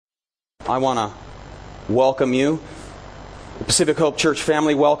I want to welcome you. The Pacific Hope Church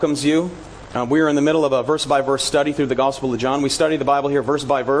family welcomes you. We are in the middle of a verse-by-verse study through the Gospel of John. We study the Bible here verse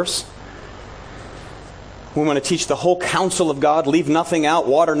by verse. We want to teach the whole counsel of God, leave nothing out,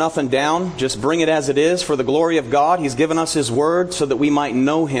 water nothing down, just bring it as it is for the glory of God. He's given us His Word so that we might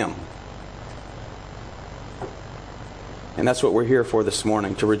know Him. And that's what we're here for this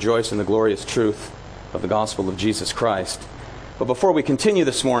morning, to rejoice in the glorious truth of the gospel of Jesus Christ. But before we continue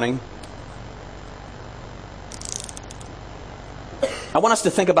this morning, I want us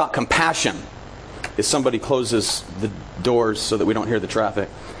to think about compassion. As somebody closes the doors so that we don't hear the traffic,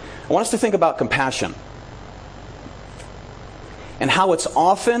 I want us to think about compassion. And how it's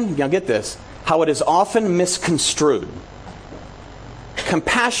often, now get this, how it is often misconstrued.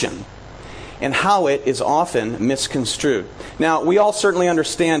 Compassion and how it is often misconstrued. Now, we all certainly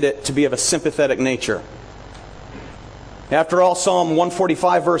understand it to be of a sympathetic nature. After all, Psalm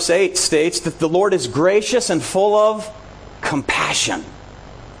 145 verse 8 states that the Lord is gracious and full of compassion,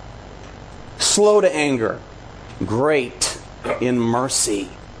 slow to anger, great in mercy.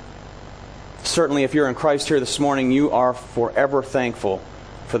 Certainly, if you're in Christ here this morning, you are forever thankful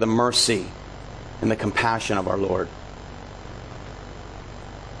for the mercy and the compassion of our Lord.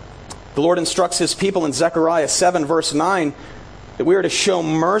 The Lord instructs His people in Zechariah 7 verse 9 that we are to show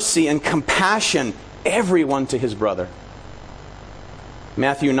mercy and compassion everyone to his brother.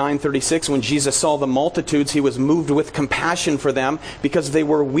 Matthew 9:36, when Jesus saw the multitudes, He was moved with compassion for them because they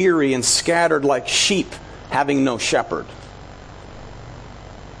were weary and scattered like sheep, having no shepherd.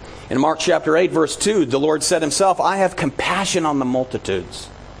 In Mark chapter 8 verse 2, the Lord said Himself, I have compassion on the multitudes,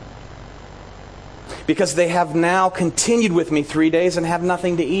 because they have now continued with me 3 days and have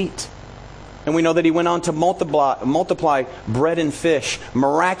nothing to eat. And we know that He went on to multiply bread and fish,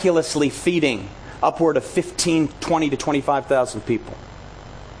 miraculously feeding upward of 20 to 25,000 people.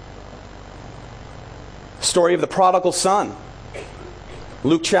 Story of the prodigal son.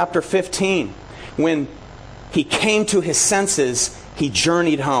 Luke chapter 15. When he came to his senses, he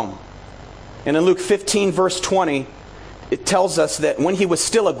journeyed home. And in Luke 15 verse 20, it tells us that when he was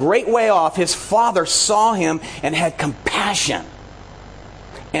still a great way off, his father saw him and had compassion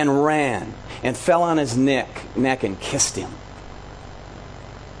and ran and fell on his neck and kissed him.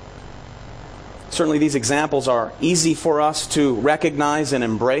 Certainly these examples are easy for us to recognize and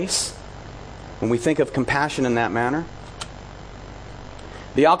embrace when we think of compassion in that manner.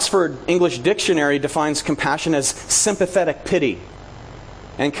 The Oxford English Dictionary defines compassion as sympathetic pity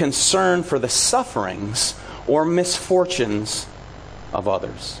and concern for the sufferings or misfortunes of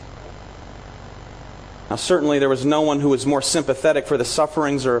others. Now, certainly there was no one who was more sympathetic for the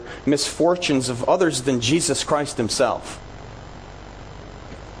sufferings or misfortunes of others than Jesus Christ Himself.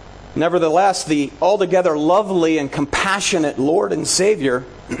 Nevertheless, the altogether lovely and compassionate Lord and Savior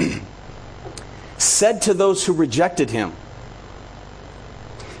said to those who rejected Him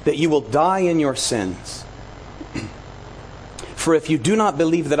that you will die in your sins. For if you do not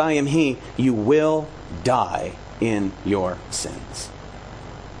believe that I am He, you will die in your sins.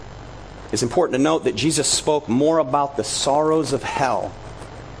 It's important to note that Jesus spoke more about the sorrows of hell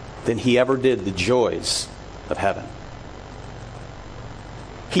than He ever did the joys of heaven.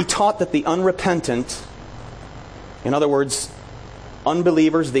 He taught that the unrepentant, in other words,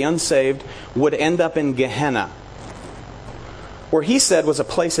 unbelievers, the unsaved, would end up in Gehenna, where He said was a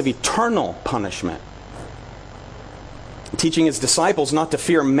place of eternal punishment. Teaching His disciples not to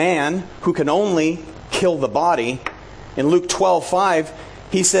fear man, who can only kill the body. In Luke 12:5,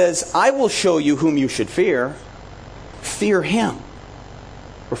 He says, I will show you whom you should fear. Fear Him,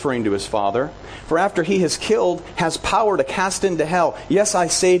 referring to His Father. For after He has killed, has power to cast into hell. Yes, I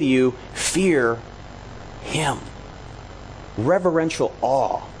say to you, fear Him. Reverential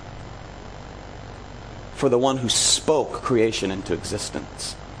awe for the one who spoke creation into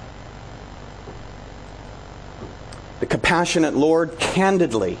existence. The compassionate Lord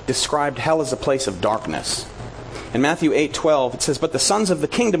candidly described hell as a place of darkness. In Matthew 8:12, it says, but the sons of the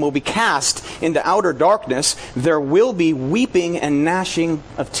kingdom will be cast into outer darkness. There will be weeping and gnashing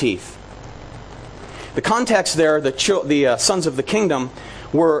of teeth. The context there, the sons of the kingdom,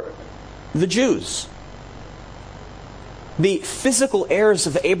 were the Jews. The physical heirs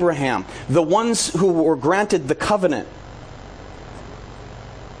of Abraham, the ones who were granted the covenant.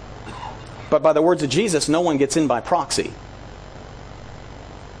 But by the words of Jesus, no one gets in by proxy.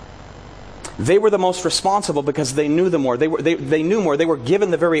 They were the most responsible because they knew the more. They knew more. They were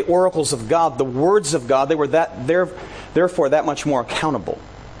given the very oracles of God, the words of God. They were therefore that much more accountable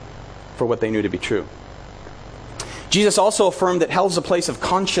for what they knew to be true. Jesus also affirmed that hell is a place of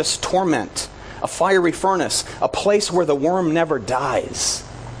conscious torment, a fiery furnace, a place where the worm never dies.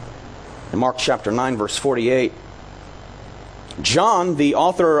 In Mark chapter 9, verse 48, John, the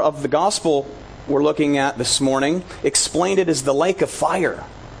author of the gospel we're looking at this morning, explained it as the lake of fire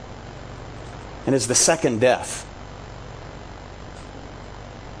and as the second death.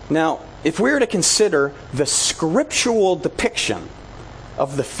 Now, if we were to consider the scriptural depiction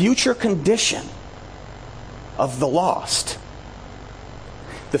of the future condition of the lost,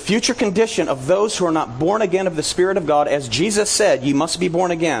 the future condition of those who are not born again of the Spirit of God, as Jesus said, "Ye must be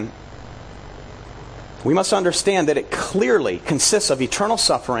born again," we must understand that it clearly consists of eternal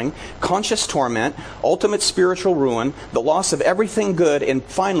suffering, conscious torment, ultimate spiritual ruin, the loss of everything good, and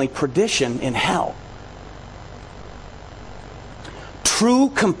finally perdition in hell.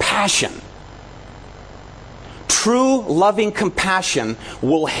 True compassion, true loving compassion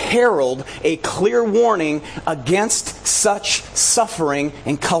will herald a clear warning against such suffering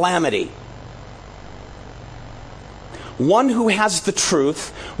and calamity. One who has the truth,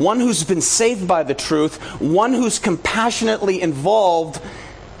 one who's been saved by the truth, one who's compassionately involved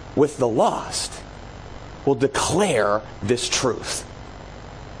with the lost will declare this truth,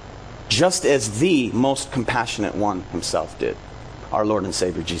 just as the most compassionate one himself did, our Lord and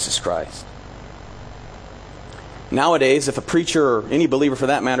Savior Jesus Christ. Nowadays, if a preacher, or any believer for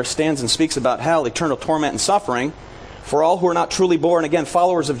that matter, stands and speaks about hell, eternal torment, and suffering, for all who are not truly born again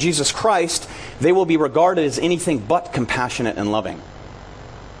followers of Jesus Christ, they will be regarded as anything but compassionate and loving.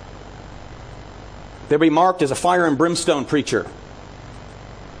 They'll be marked as a fire and brimstone preacher.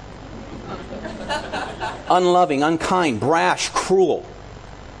 Unloving, unkind, brash, cruel.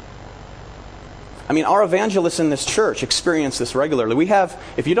 I mean, our evangelists in this church experience this regularly. We have,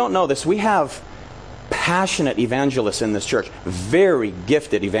 if you don't know this, we have passionate evangelists in this church. Very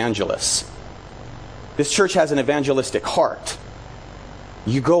gifted evangelists. This church has an evangelistic heart.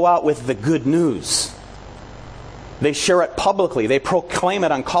 You go out with the good news. They share it publicly. They proclaim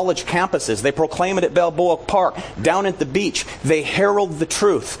it on college campuses. They proclaim it at Balboa Park, down at the beach. They herald the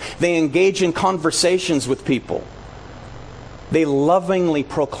truth. They engage in conversations with people. They lovingly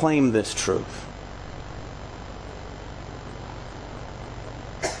proclaim this truth.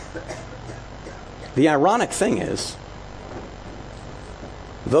 The ironic thing is,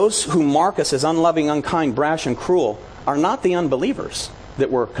 those who mark us as unloving, unkind, brash, and cruel are not the unbelievers that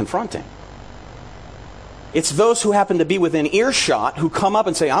we're confronting. It's those who happen to be within earshot who come up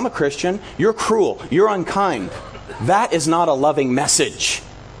and say, "I'm a Christian, you're cruel, you're unkind." That is not a loving message.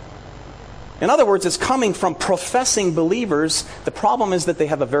 In other words, it's coming from professing believers. The problem is that they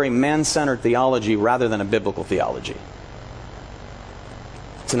have a very man-centered theology rather than a biblical theology.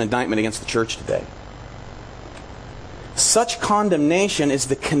 It's an indictment against the church today. Such condemnation is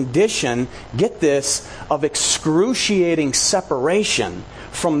the condition, get this, of excruciating separation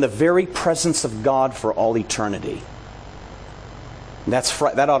from the very presence of God for all eternity.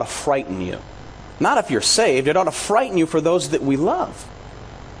 That ought to frighten you. Not if you're saved, it ought to frighten you for those that we love.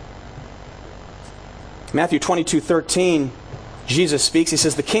 Matthew 22:13, Jesus speaks. He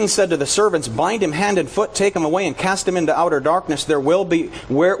says, "The king said to the servants, bind him hand and foot, take him away and cast him into outer darkness. There will be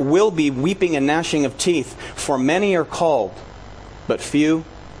weeping and gnashing of teeth, for many are called, but few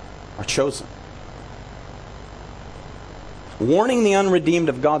are chosen." Warning the unredeemed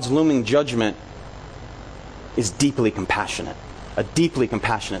of God's looming judgment is deeply compassionate, a deeply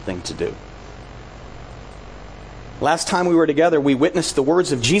compassionate thing to do. Last time we were together, we witnessed the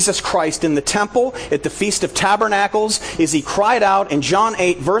words of Jesus Christ in the temple at the Feast of Tabernacles as he cried out in John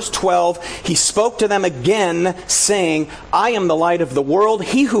 8, verse 12. He spoke to them again, saying, "I am the light of the world.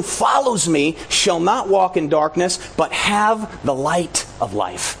 He who follows me shall not walk in darkness, but have the light of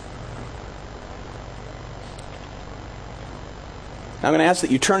life." Now I'm going to ask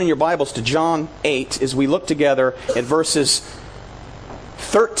that you turn in your Bibles to John 8 as we look together at verses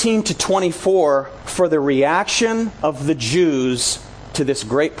 13 to 24 for the reaction of the Jews to this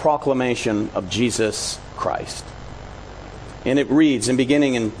great proclamation of Jesus Christ. And it reads, and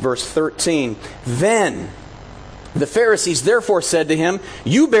beginning in verse 13, "Then the Pharisees therefore said to him,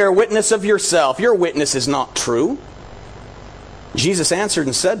 'You bear witness of yourself. Your witness is not true.' Jesus answered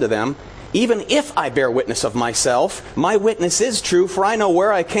and said to them, 'Even if I bear witness of myself, my witness is true, for I know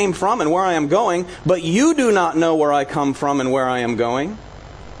where I came from and where I am going, but you do not know where I come from and where I am going.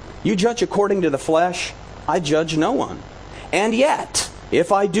 You judge according to the flesh, I judge no one. And yet,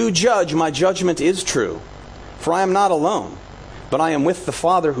 if I do judge, my judgment is true. For I am not alone, but I am with the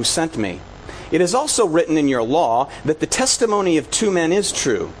Father who sent me. It is also written in your law that the testimony of two men is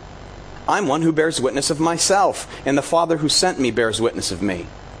true. I'm one who bears witness of myself, and the Father who sent me bears witness of me.'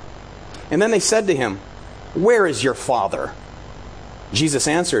 And then they said to him, 'Where is your Father?' Jesus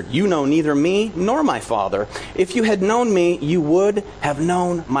answered, "You know neither me nor my Father. If you had known me, you would have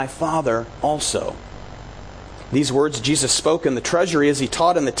known my Father also." These words Jesus spoke in the treasury as he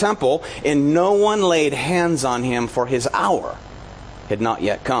taught in the temple, and no one laid hands on him, for his hour had not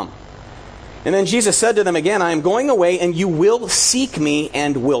yet come. And then Jesus said to them again, "I am going away, and you will seek me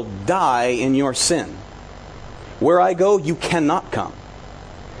and will die in your sin. Where I go, you cannot come."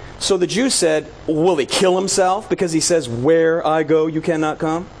 So the Jews said, "Will he kill himself because he says, 'Where I go, you cannot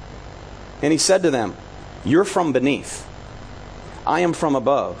come'?" And he said to them, "You're from beneath. I am from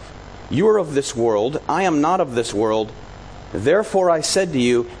above. You are of this world. I am not of this world. Therefore I said to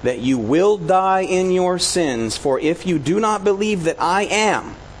you that you will die in your sins. For if you do not believe that I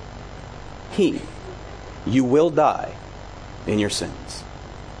am He, you will die in your sins."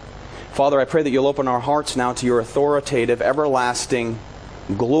 Father, I pray that you'll open our hearts now to your authoritative, everlasting,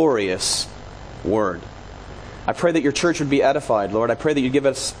 glorious word. I pray that your church would be edified, Lord. I pray that you give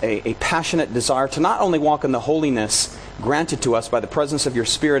us a passionate desire to not only walk in the holiness granted to us by the presence of your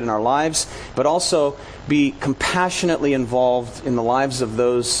Spirit in our lives, but also be compassionately involved in the lives of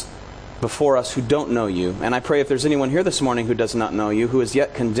those before us who don't know you. And I pray if there's anyone here this morning who does not know you, who is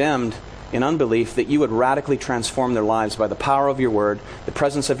yet condemned in unbelief, that you would radically transform their lives by the power of your word, the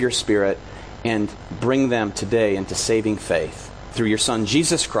presence of your Spirit, and bring them today into saving faith through your Son,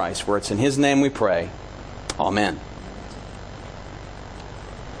 Jesus Christ, for it's in his name we pray. Amen.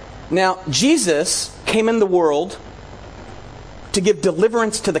 Now, Jesus came in the world to give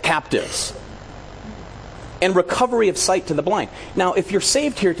deliverance to the captives and recovery of sight to the blind. Now, if you're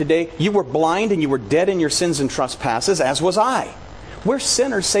saved here today, you were blind and you were dead in your sins and trespasses, as was I. We're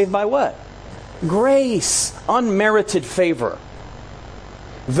sinners saved by what? Grace, unmerited favor.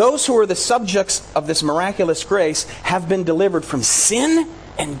 Those who are the subjects of this miraculous grace have been delivered from sin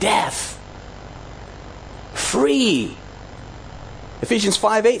and death. Free. Ephesians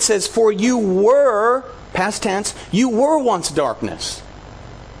 5:8 says, "For you were," past tense, "you were once darkness,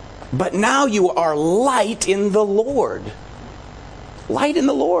 but now you are light in the Lord." Light in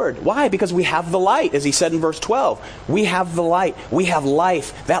the Lord. Why? Because we have the light, as he said in verse 12. We have the light. We have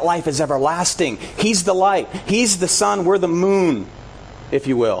life. That life is everlasting. He's the light. He's the sun. We're the moon, if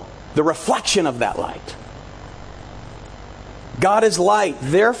you will. The reflection of that light. God is light.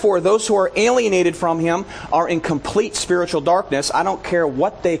 Therefore, those who are alienated from him are in complete spiritual darkness. I don't care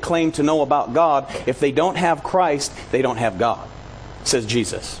what they claim to know about God. If they don't have Christ, they don't have God, says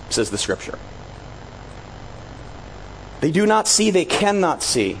Jesus, says the Scripture. They do not see, they cannot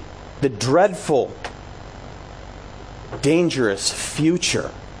see the dreadful, dangerous future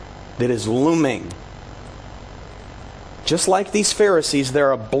that is looming. Just like these Pharisees,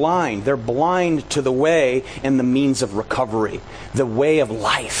 they're blind. They're blind to the way and the means of recovery, the way of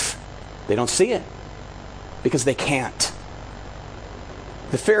life. They don't see it because they can't.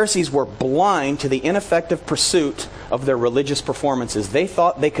 The Pharisees were blind to the ineffective pursuit of their religious performances. They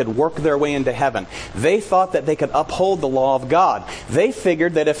thought they could work their way into heaven. They thought that they could uphold the law of God. They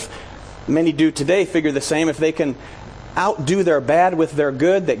figured that if, many do today figure the same, if they can outdo their bad with their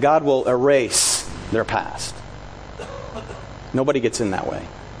good, that God will erase their past. Nobody gets in that way.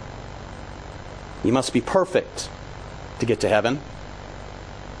 You must be perfect to get to heaven.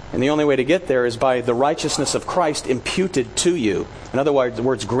 And the only way to get there is by the righteousness of Christ imputed to you. In other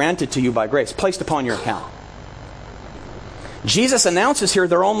words, granted to you by grace, placed upon your account. Jesus announces here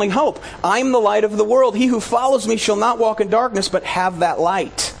their only hope. I'm the light of the world. He who follows me shall not walk in darkness, but have that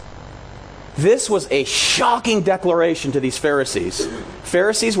light. This was a shocking declaration to these Pharisees.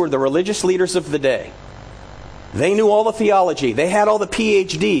 Pharisees were the religious leaders of the day. They knew all the theology. They had all the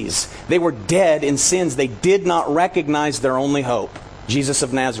PhDs. They were dead in sins. They did not recognize their only hope, Jesus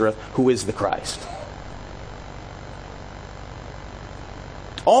of Nazareth, who is the Christ.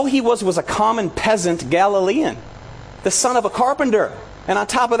 All he was a common peasant Galilean, the son of a carpenter. And on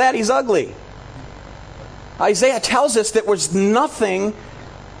top of that, he's ugly. Isaiah tells us that there was nothing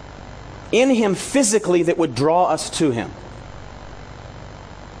in him physically that would draw us to him.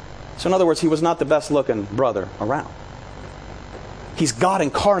 So in other words, he was not the best looking brother around. He's God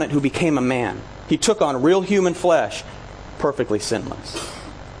incarnate who became a man. He took on real human flesh, perfectly sinless.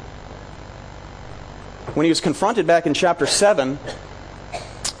 When he was confronted back in chapter 7,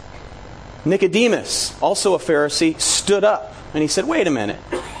 Nicodemus, also a Pharisee, stood up and he said, "Wait a minute.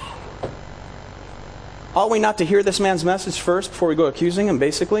 Ought we not to hear this man's message first before we go accusing him,"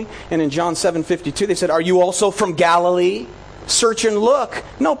 basically? And in John 7:52 they said, "Are you also from Galilee? Search and look.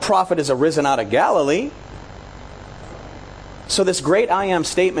 No prophet has arisen out of Galilee." So this great I am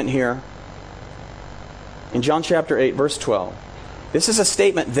statement here in John chapter 8, verse 12. This is a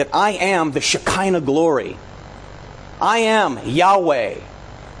statement that I am the Shekinah glory. I am Yahweh.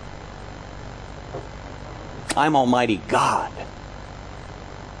 I'm Almighty God.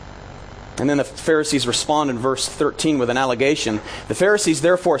 And then the Pharisees respond in verse 13 with an allegation. The Pharisees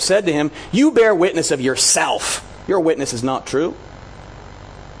therefore said to him, you bear witness of yourself. Your witness is not true.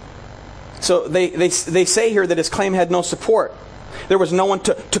 So they say here that his claim had no support. There was no one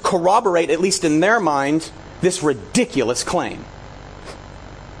to corroborate, at least in their mind, this ridiculous claim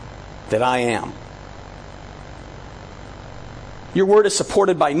that I am. Your word is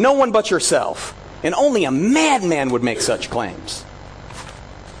supported by no one but yourself, and only a madman would make such claims.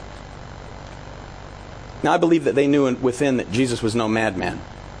 Now, I believe that they knew within that Jesus was no madman.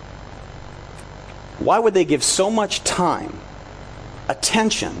 Why would they give so much time,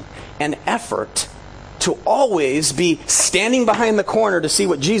 attention, and effort to always be standing behind the corner to see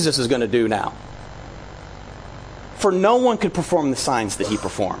what Jesus is going to do now? For no one could perform the signs that he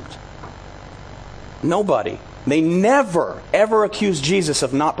performed. Nobody. They never, ever accused Jesus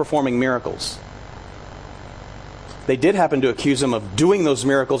of not performing miracles. They did happen to accuse him of doing those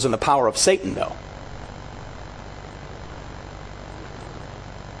miracles in the power of Satan, though.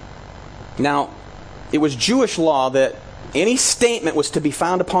 Now, it was Jewish law that any statement was to be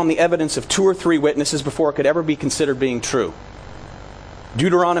found upon the evidence of 2 or 3 witnesses before it could ever be considered being true.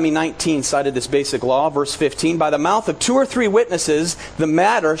 Deuteronomy 19 cited this basic law, verse 15, by the mouth of 2 or 3 witnesses the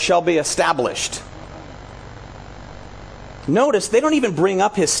matter shall be established. Notice, they don't even bring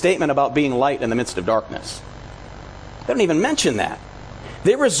up his statement about being light in the midst of darkness. They don't even mention that.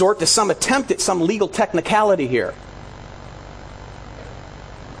 They resort to some attempt at some legal technicality here.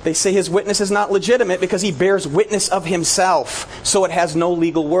 They say his witness is not legitimate because he bears witness of himself, so it has no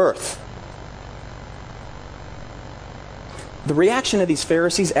legal worth. The reaction of these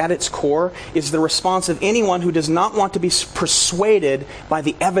Pharisees at its core is the response of anyone who does not want to be persuaded by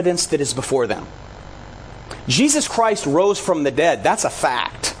the evidence that is before them. Jesus Christ rose from the dead. That's a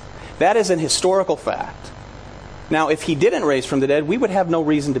fact. That is an historical fact. Now, if he didn't raise from the dead, we would have no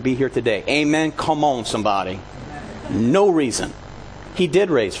reason to be here today. Amen. Come on, somebody. No reason. He did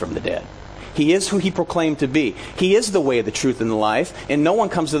raise from the dead. He is who he proclaimed to be. He is the way, the truth, and the life, and no one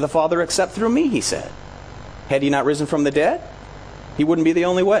comes to the Father except through me, he said. Had he not risen from the dead, he wouldn't be the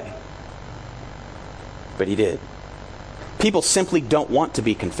only way. But he did. People simply don't want to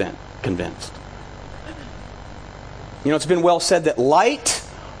be convinced. You know, it's been well said that light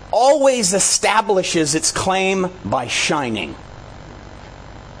always establishes its claim by shining.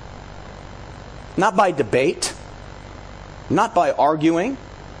 Not by debate. Not by arguing.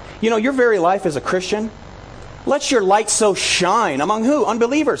 You know, your very life as a Christian, let your light so shine among who?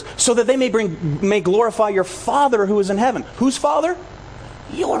 Unbelievers. So that they may glorify your Father who is in heaven. Whose Father?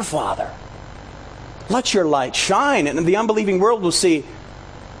 Your Father. Let your light shine, and the unbelieving world will see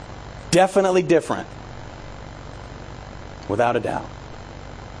definitely different. Without a doubt.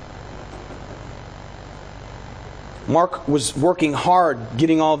 Mark was working hard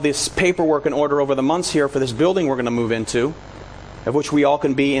getting all this paperwork in order over the months here for this building we're going to move into, of which we all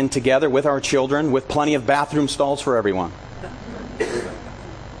can be in together with our children, with plenty of bathroom stalls for everyone.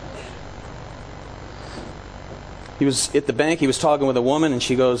 He was at the bank, he was talking with a woman, and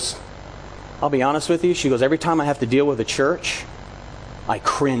she goes, I'll be honest with you, she goes, every time I have to deal with a church, I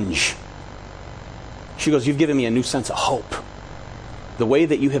cringe. She goes, you've given me a new sense of hope. The way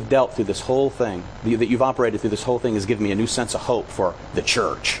that you have dealt through this whole thing, that you've operated through this whole thing, has given me a new sense of hope for the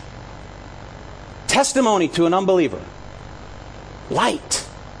church. Testimony to an unbeliever. Light.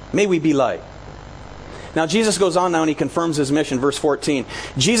 May we be light. Now Jesus goes on now and he confirms his mission. Verse 14.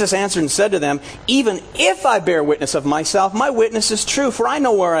 Jesus answered and said to them, even if I bear witness of myself, my witness is true, for I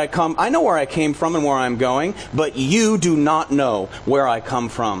know where I came from and where I am going, but you do not know where I come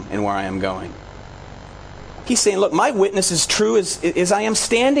from and where I am going. He's saying, look, my witness is true as I am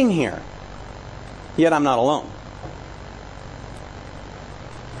standing here. Yet I'm not alone.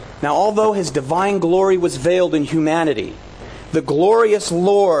 Now, although his divine glory was veiled in humanity, the glorious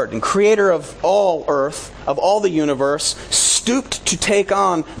Lord and creator of all earth, of all the universe, stooped to take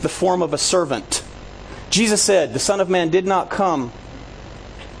on the form of a servant. Jesus said, the Son of Man did not come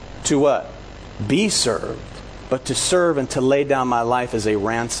to what? Be served, but to serve and to lay down my life as a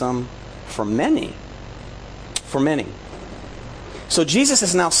ransom for many. For many. So Jesus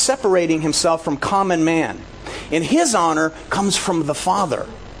is now separating himself from common man. And his honor comes from the Father.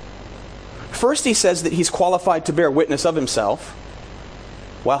 First he says that he's qualified to bear witness of himself,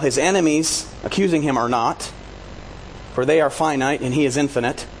 while his enemies accusing him are not, for they are finite and he is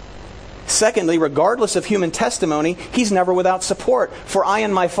infinite. Secondly, regardless of human testimony, he's never without support, for I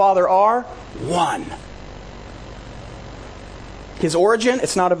and my Father are one. His origin,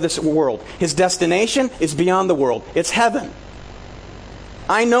 it's not of this world. His destination is beyond the world. It's heaven.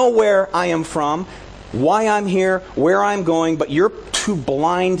 I know where I am from, why I'm here, where I'm going, but you're too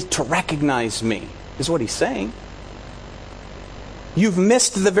blind to recognize me, is what he's saying. You've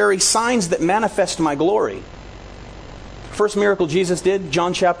missed the very signs that manifest my glory. First miracle Jesus did,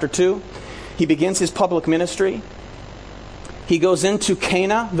 John chapter 2. He begins his public ministry. He goes into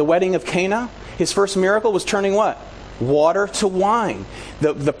Cana, the wedding of Cana. His first miracle was turning what? Water to wine.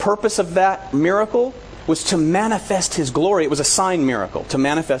 The purpose of that miracle was to manifest his glory. It was a sign miracle, to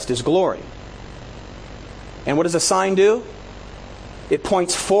manifest his glory. And what does a sign do? It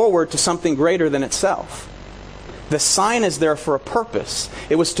points forward to something greater than itself. The sign is there for a purpose.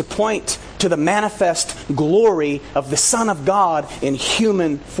 It was to point to the manifest glory of the Son of God in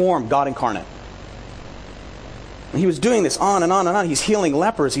human form, God incarnate. And he was doing this on and on and on. He's healing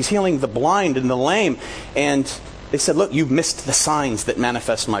lepers. He's healing the blind and the lame. And they said, look, you've missed the signs that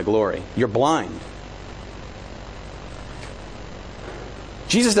manifest my glory. You're blind.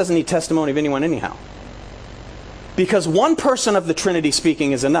 Jesus doesn't need testimony of anyone anyhow. Because one person of the Trinity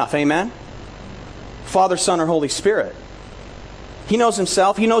speaking is enough. Amen? Father, Son, or Holy Spirit. He knows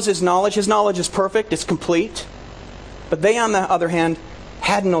himself. He knows his knowledge. His knowledge is perfect. It's complete. But they, on the other hand,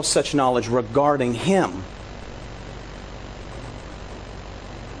 had no such knowledge regarding him.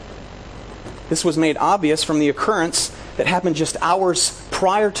 This was made obvious from the occurrence that happened just hours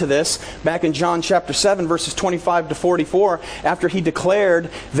prior to this, back in John chapter 7, verses 25 to 44, after he declared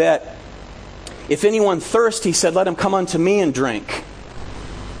that if anyone thirst, he said, let him come unto me and drink.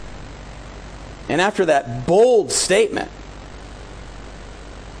 And after that bold statement,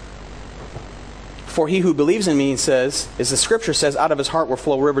 for he who believes in me, he says, as the scripture says, out of his heart will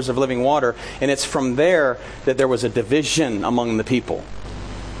flow rivers of living water. And it's from there that there was a division among the people.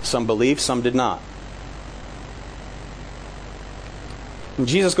 Some believed, some did not. And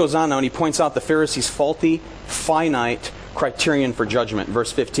Jesus goes on now and he points out the Pharisees' faulty, finite criterion for judgment.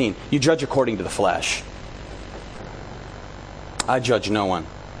 Verse 15, you judge according to the flesh. I judge no one.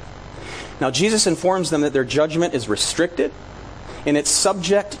 Now Jesus informs them that their judgment is restricted and it's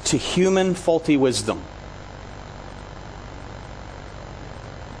subject to human faulty wisdom.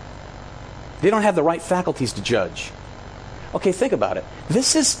 They don't have the right faculties to judge. Okay, think about it.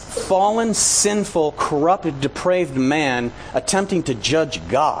 This is fallen, sinful, corrupted, depraved man attempting to judge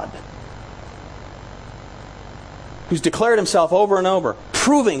God, who's declared himself over and over,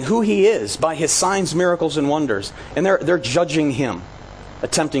 proving who he is by his signs, miracles, and wonders. And they're judging him,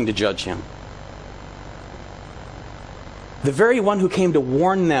 attempting to judge him. The very one who came to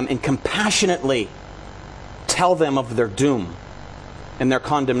warn them and compassionately tell them of their doom and their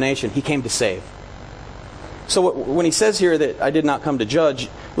condemnation, he came to save. So when he says here that I did not come to judge,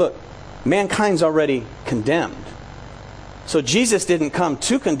 look, mankind's already condemned. So Jesus didn't come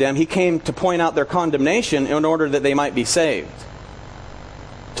to condemn, he came to point out their condemnation in order that they might be saved,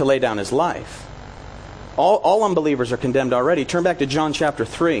 to lay down his life. All unbelievers are condemned already. Turn back to John chapter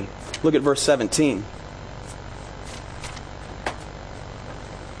 3. Look at verse 17.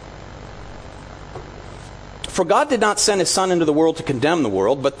 For God did not send his Son into the world to condemn the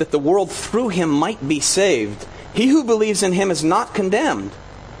world, but that the world through him might be saved. He who believes in him is not condemned,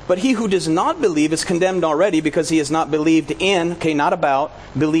 but he who does not believe is condemned already, because he has not believed in, okay, not about,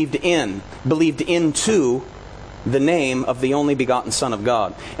 believed into the name of the only begotten Son of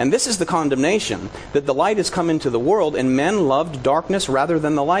God. And this is the condemnation, that the light has come into the world, and men loved darkness rather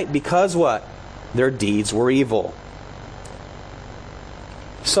than the light, because what? Their deeds were evil.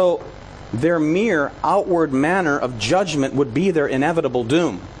 So their mere outward manner of judgment would be their inevitable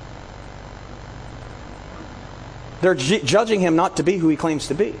doom. They're judging him not to be who he claims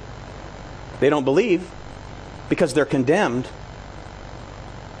to be. They don't believe because they're condemned,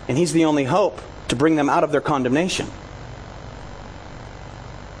 and he's the only hope to bring them out of their condemnation.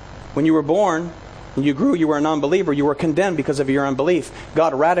 When you were born and you grew, you were a non-believer. You were condemned because of your unbelief.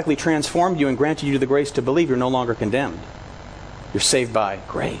 God radically transformed you and granted you the grace to believe. You're no longer condemned. You're saved by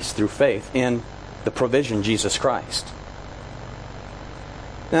grace through faith in the provision, Jesus Christ.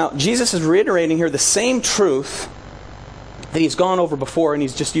 Now, Jesus is reiterating here the same truth that he's gone over before, and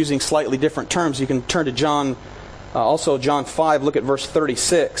he's just using slightly different terms. You can turn to John 5, look at verse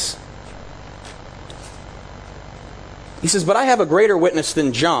 36. He says, but I have a greater witness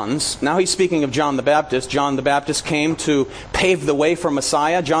than John's. Now he's speaking of John the Baptist. John the Baptist came to pave the way for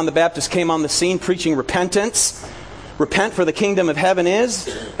Messiah. John the Baptist came on the scene preaching repentance. Repent, for the kingdom of heaven is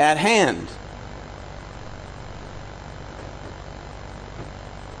at hand.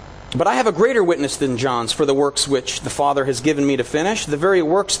 But I have a greater witness than John's, for the works which the Father has given me to finish, the very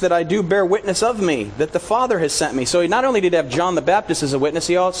works that I do bear witness of me, that the Father has sent me. So he not only did have John the Baptist as a witness,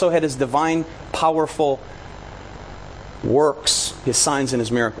 he also had his divine, powerful works, his signs and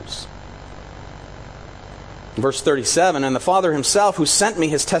his miracles. Verse 37, and the Father himself who sent me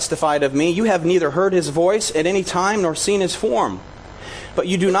has testified of me. You have neither heard his voice at any time nor seen his form. But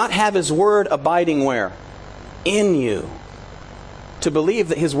you do not have his word abiding where? In you. To believe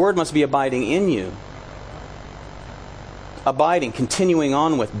that his word must be abiding in you. Abiding, continuing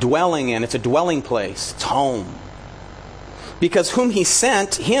on with, dwelling in. It's a dwelling place. It's home. Because whom he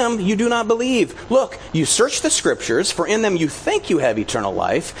sent, him you do not believe. Look, you search the Scriptures, for in them you think you have eternal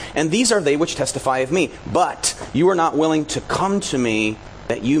life, and these are they which testify of me. But you are not willing to come to me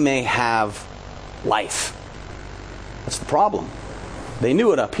that you may have life. That's the problem. They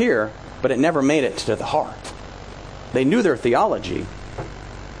knew it up here, but it never made it to the heart. They knew their theology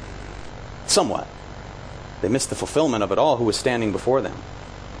somewhat. They missed the fulfillment of it all, who was standing before them.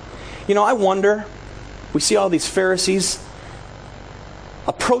 You know, I wonder, we see all these Pharisees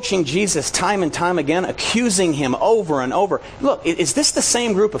approaching Jesus time and time again, accusing him over and over. Look, is this the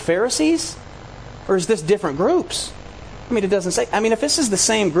same group of Pharisees? Or is this different groups? I mean, it doesn't say. I mean, if this is the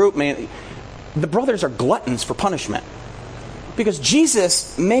same group, man, the brothers are gluttons for punishment. Because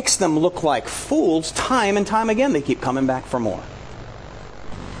Jesus makes them look like fools time and time again. They keep coming back for more.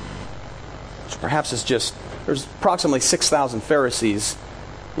 So perhaps it's just, there's approximately 6,000 Pharisees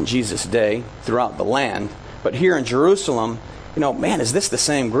in Jesus' day throughout the land. But here in Jerusalem, you know, man, is this the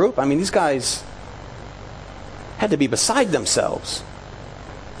same group? I mean, these guys had to be beside themselves.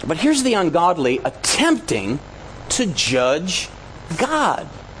 But here's the ungodly attempting to judge God.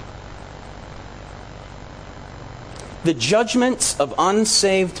 The judgments of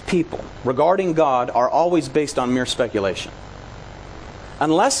unsaved people regarding God are always based on mere speculation.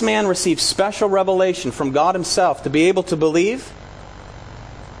 Unless man receives special revelation from God himself to be able to believe,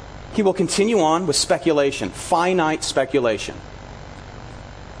 he will continue on with speculation, finite speculation.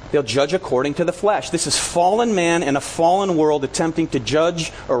 They'll judge according to the flesh. This is fallen man in a fallen world attempting to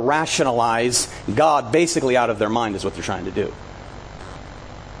judge or rationalize God basically out of their mind is what they're trying to do.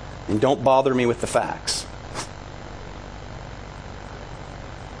 And don't bother me with the facts.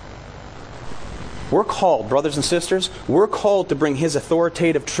 We're called, brothers and sisters, we're called to bring his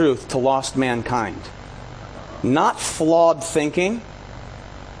authoritative truth to lost mankind. Not flawed thinking,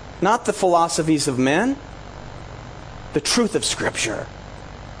 not the philosophies of men, the truth of Scripture.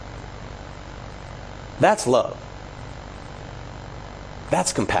 That's love.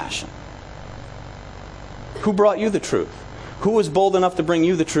 That's compassion. Who brought you the truth? Who was bold enough to bring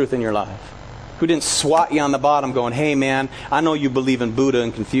you the truth in your life? Who didn't swat you on the bottom going, hey man, I know you believe in Buddha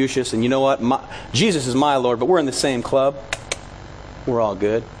and Confucius, and you know what? Jesus is my Lord, but we're in the same club. We're all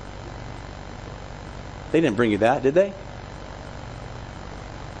good. They didn't bring you that, did they?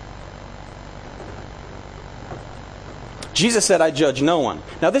 Jesus said, I judge no one.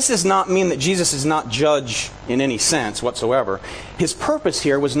 Now this does not mean that Jesus is not judge in any sense whatsoever. His purpose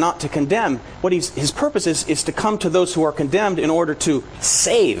here was not to condemn. His purpose is to come to those who are condemned in order to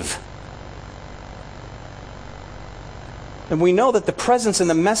save. And we know that the presence and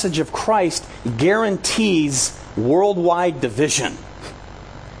the message of Christ guarantees worldwide division.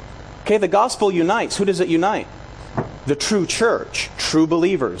 Okay, the gospel unites. Who does it unite? The true church, true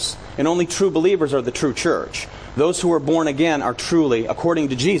believers. And only true believers are the true church. Those who are born again are truly, according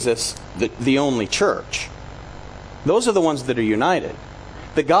to Jesus, the only church. Those are the ones that are united.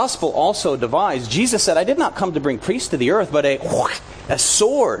 The gospel also divides. Jesus said, I did not come to bring peace to the earth, but a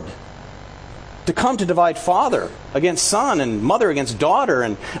sword. To come to divide father against son and mother against daughter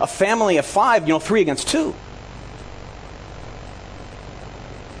and a family of 5, 3 against 2.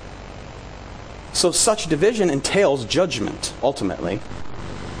 So such division entails judgment, ultimately.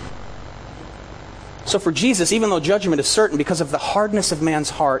 So for Jesus, even though judgment is certain because of the hardness of man's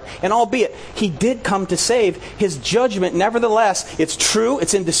heart, and albeit he did come to save, his judgment, nevertheless, it's true,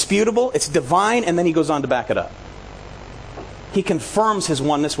 it's indisputable, it's divine, and then he goes on to back it up. He confirms his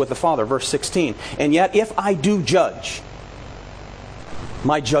oneness with the Father, verse 16. And yet, if I do judge,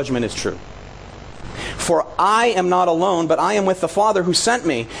 my judgment is true. For I am not alone, but I am with the Father who sent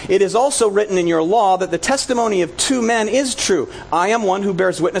me. It is also written in your law that the testimony of 2 men is true. I am one who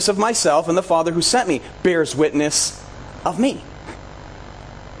bears witness of myself, and the Father who sent me bears witness of me.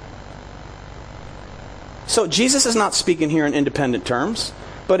 So Jesus is not speaking here in independent terms,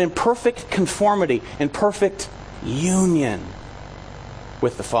 but in perfect conformity, in perfect union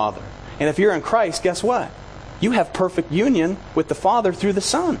with the Father. And if you're in Christ, guess what? You have perfect union with the Father through the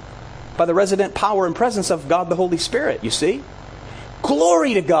Son, by the resident power and presence of God the Holy Spirit, you see?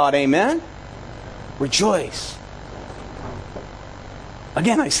 Glory to God, amen? Rejoice.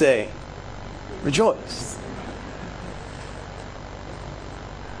 Again I say, rejoice.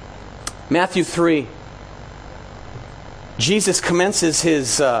 Matthew 3. Jesus commences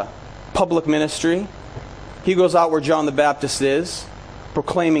his public ministry. He goes out where John the Baptist is,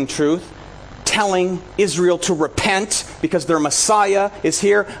 proclaiming truth, telling Israel to repent because their Messiah is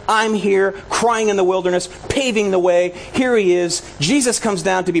here. I'm here, crying in the wilderness, paving the way. Here he is. Jesus comes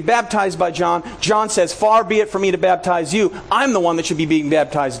down to be baptized by John. John says, far be it from me to baptize you. I'm the one that should be being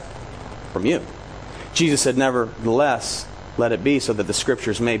baptized from you. Jesus said, nevertheless, let it be so that the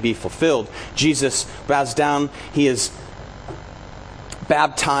Scriptures may be fulfilled. Jesus bows down. He is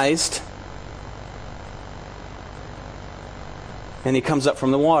baptized. And he comes up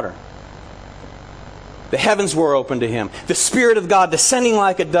from the water. The heavens were opened to him. The Spirit of God descending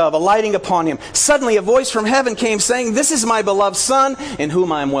like a dove, alighting upon him. Suddenly a voice from heaven came saying, this is my beloved Son, in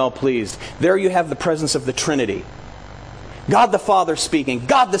whom I am well pleased. There you have the presence of the Trinity. God the Father speaking,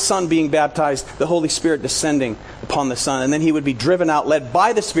 God the Son being baptized, the Holy Spirit descending upon the Son. And then he would be driven out, led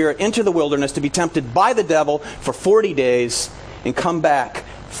by the Spirit into the wilderness to be tempted by the devil for 40 days and come back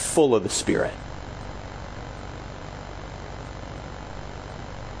full of the Spirit.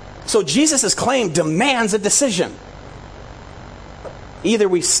 So Jesus' claim demands a decision. Either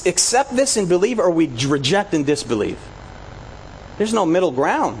we accept this and believe or we reject and disbelieve. There's no middle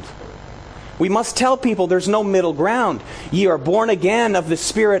ground. We must tell people there's no middle ground. Ye are born again of the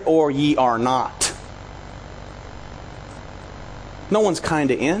Spirit or ye are not. No one's kind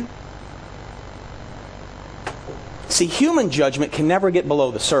of in. See, human judgment can never get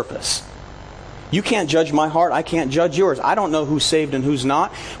below the surface. You can't judge my heart. I can't judge yours. I don't know who's saved and who's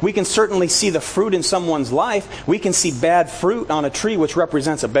not. We can certainly see the fruit in someone's life. We can see bad fruit on a tree, which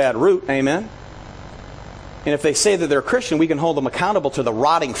represents a bad root. Amen? And if they say that they're a Christian, we can hold them accountable to the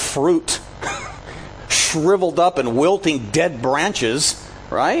rotting fruit, shriveled up and wilting dead branches,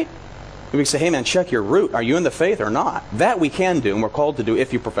 right? We can say, hey man, check your root. Are you in the faith or not? That we can do, and we're called to do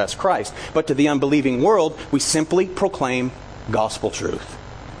if you profess Christ. But to the unbelieving world, we simply proclaim gospel truth.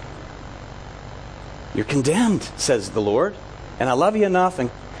 You're condemned, says the Lord. And I love you enough and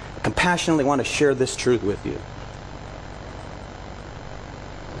compassionately want to share this truth with you.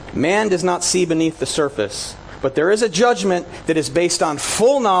 Man does not see beneath the surface, but there is a judgment that is based on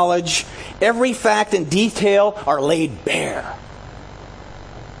full knowledge. Every fact and detail are laid bare.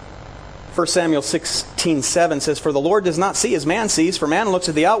 1 Samuel 16:7 says, for the Lord does not see as man sees, for man looks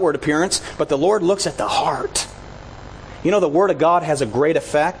at the outward appearance, but the Lord looks at the heart. You know, the Word of God has a great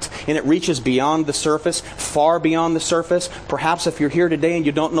effect, and it reaches beyond the surface, far beyond the surface. Perhaps if you're here today and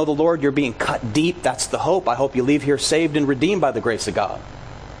you don't know the Lord, you're being cut deep. That's the hope. I hope you leave here saved and redeemed by the grace of God.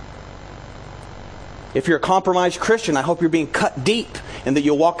 If you're a compromised Christian, I hope you're being cut deep and that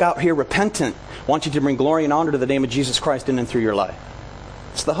you'll walk out here repentant. I want you to bring glory and honor to the name of Jesus Christ in and through your life.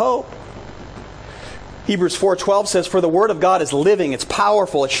 It's the hope. Hebrews 4:12 says, for the Word of God is living, it's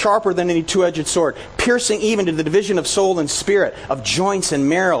powerful, it's sharper than any two-edged sword, piercing even to the division of soul and spirit, of joints and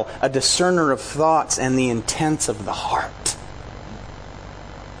marrow, a discerner of thoughts and the intents of the heart.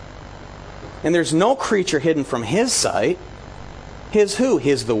 And there's no creature hidden from His sight. His who?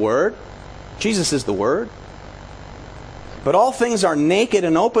 His the Word. Jesus is the Word. But all things are naked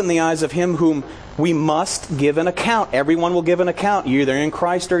and open in the eyes of Him whom we must give an account. Everyone will give an account. You're either in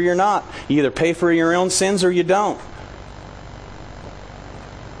Christ or you're not. You either pay for your own sins or you don't.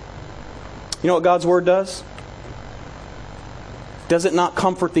 You know what God's Word does? Does it not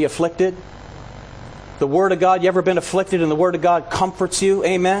comfort the afflicted? The Word of God, you ever been afflicted and the Word of God comforts you?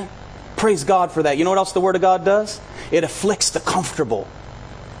 Amen? Praise God for that. You know what else the Word of God does? It afflicts the comfortable.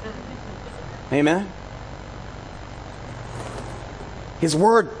 Amen? His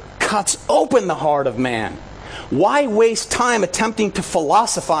Word cuts open the heart of man. Why waste time attempting to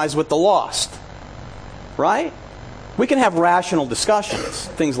philosophize with the lost? Right? We can have rational discussions,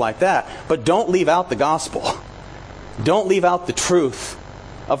 things like that, but don't leave out the gospel. Don't leave out the truth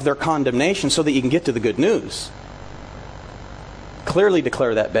of their condemnation so that you can get to the good news. Clearly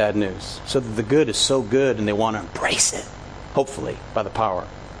declare that bad news so that the good is so good and they want to embrace it, hopefully by the power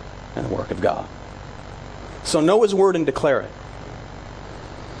and the work of God. So know His Word and declare it.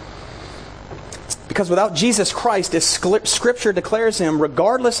 Because without Jesus Christ, as Scripture declares Him,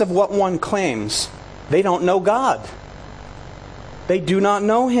 regardless of what one claims, they don't know God. They do not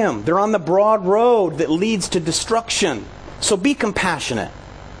know Him. They're on the broad road that leads to destruction. So be compassionate.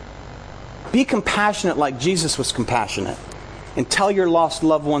 Be compassionate like Jesus was compassionate. And tell your lost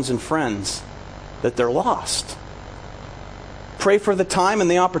loved ones and friends that they're lost. Pray for the time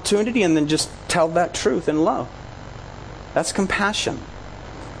and the opportunity and then just tell that truth in love. That's compassion.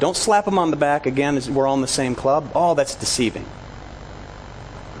 Don't slap them on the back again as we're all in the same club. Oh, that's deceiving.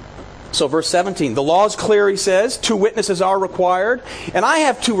 So verse 17, the law is clear, he says. 2 witnesses are required. And I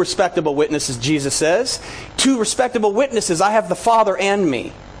have 2 respectable witnesses, Jesus says. 2 respectable witnesses. I have the Father and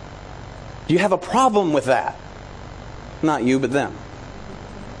me. Do you have a problem with that? Not you, but them.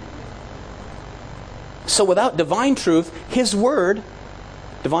 So without divine truth, His Word,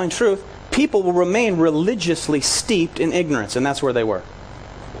 divine truth, people will remain religiously steeped in ignorance. And that's where they were.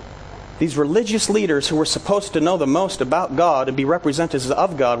 These religious leaders who were supposed to know the most about God and be representatives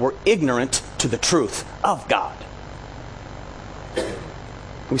of God were ignorant to the truth of God.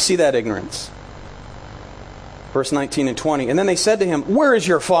 We see that ignorance. Verse 19 and 20. And then they said to him, "Where is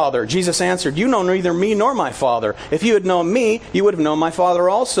your Father?" Jesus answered, "You know neither me nor my Father. If you had known me, you would have known my Father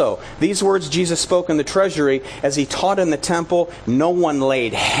also." These words Jesus spoke in the treasury as He taught in the temple. No one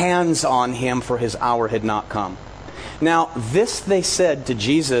laid hands on Him, for His hour had not come. Now, this they said to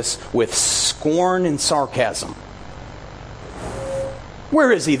Jesus with scorn and sarcasm.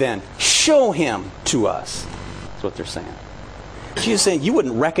 Where is He then? Show Him to us. That's what they're saying. Jesus is saying, you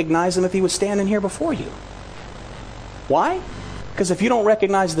wouldn't recognize Him if He was standing here before you. Why? Because if you don't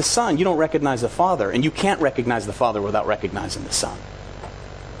recognize the Son, you don't recognize the Father. And you can't recognize the Father without recognizing the Son.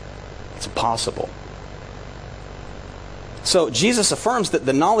 It's impossible. So Jesus affirms that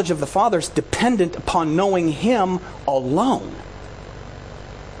the knowledge of the Father is dependent upon knowing Him alone.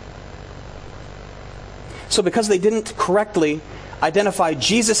 So because they didn't correctly identify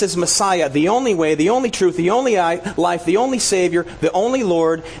Jesus as Messiah, the only way, the only truth, the only life, the only Savior, the only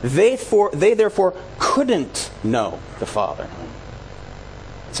Lord, they therefore couldn't know the Father.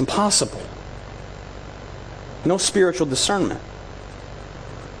 It's impossible. No spiritual discernment.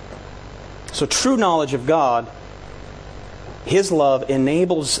 So true knowledge of God, His love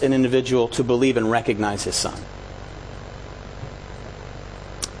enables an individual to believe and recognize His Son.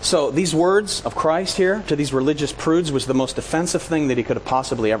 So these words of Christ here to these religious prudes was the most offensive thing that He could have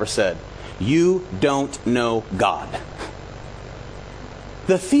possibly ever said. You don't know God.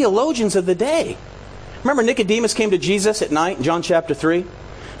 The theologians of the day. Remember Nicodemus came to Jesus at night in John chapter 3?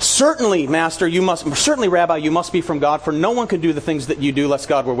 Certainly, Master, certainly, Rabbi, you must be from God, for no one could do the things that you do lest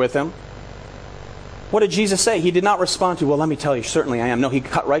God were with him. What did Jesus say? He did not respond to, well, let me tell you, certainly I am. No, He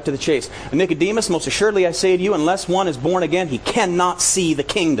cut right to the chase. Nicodemus, most assuredly I say to you, unless one is born again, he cannot see the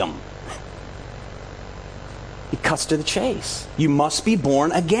kingdom. He cuts to the chase. You must be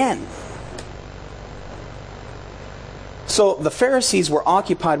born again. So the Pharisees were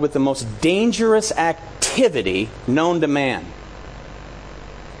occupied with the most dangerous activity known to man.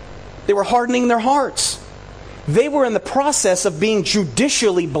 They were hardening their hearts. They were in the process of being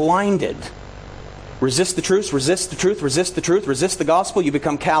judicially blinded. Resist the truth, resist the truth, resist the truth, resist the gospel, you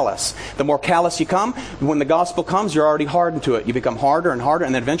become callous. The more callous you come, when the gospel comes, you're already hardened to it. You become harder and harder,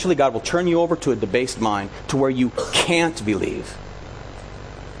 and then eventually God will turn you over to a debased mind to where you can't believe.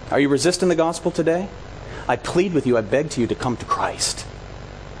 Are you resisting the gospel today? I plead with you, I beg to you to come to Christ.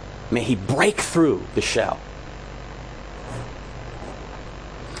 May He break through the shell.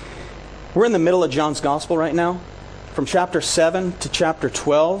 We're in the middle of John's gospel right now. From chapter 7 to chapter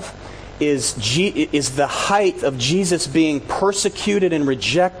 12 is the height of Jesus being persecuted and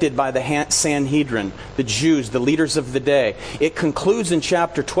rejected by the Sanhedrin, the Jews, the leaders of the day. It concludes in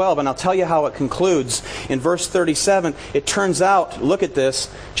chapter 12, and I'll tell you how it concludes. In verse 37, it turns out, look at this,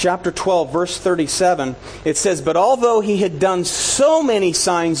 chapter 12, verse 37, it says, "But although He had done so many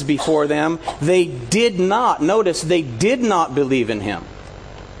signs before them, they did not," notice, they did not believe in Him.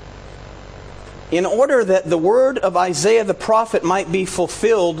 In order that the word of Isaiah the prophet might be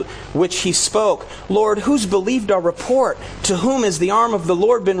fulfilled, which he spoke, "Lord, who's believed our report? To whom has the arm of the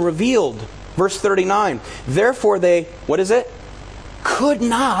Lord been revealed?" Verse 39, "Therefore they," what is it? "Could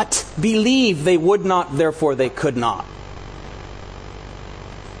not believe." They would not, therefore they could not.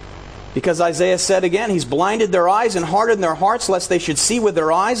 Because Isaiah said again, He's blinded their eyes and hardened their hearts, lest they should see with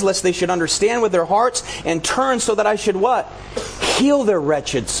their eyes, lest they should understand with their hearts, and turn so that I should what? Heal their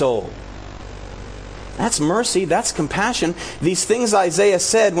wretched soul. That's mercy. That's compassion. These things Isaiah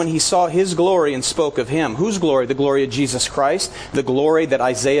said when he saw His glory and spoke of Him. Whose glory? The glory of Jesus Christ. The glory that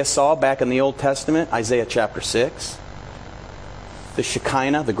Isaiah saw back in the Old Testament, Isaiah chapter 6. The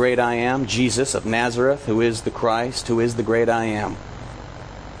Shekinah, the great I Am, Jesus of Nazareth, who is the Christ, who is the great I Am.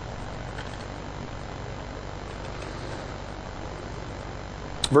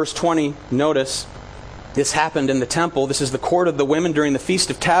 Verse 20, notice, this happened in the temple. This is the court of the women during the Feast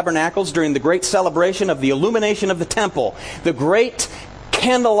of Tabernacles, during the great celebration of the illumination of the temple. The great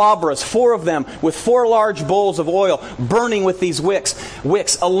candelabras, 4 of them, with 4 large bowls of oil, burning with these wicks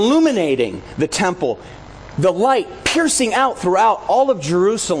illuminating the temple. The light piercing out throughout all of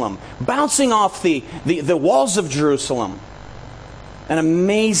Jerusalem, bouncing off the walls of Jerusalem. An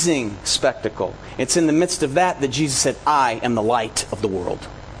amazing spectacle. It's in the midst of that Jesus said, I am the light of the world.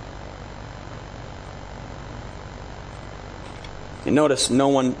 And notice, no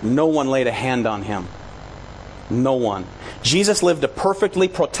one laid a hand on him. No one. Jesus lived a perfectly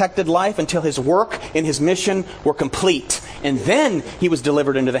protected life until his work and his mission were complete. And then he was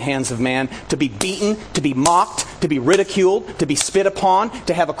delivered into the hands of man to be beaten, to be mocked, to be ridiculed, to be spit upon,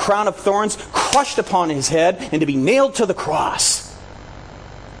 to have a crown of thorns crushed upon his head, and to be nailed to the cross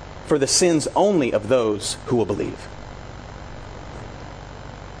for the sins only of those who will believe.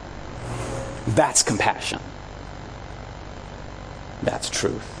 That's compassion. That's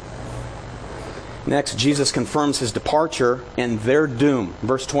truth. Next, Jesus confirms his departure and their doom.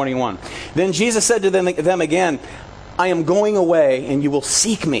 Verse 21. Then Jesus said to them again, I am going away, and you will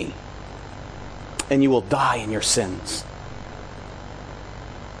seek me, and you will die in your sins.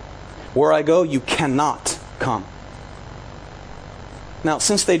 Where I go, you cannot come. Now,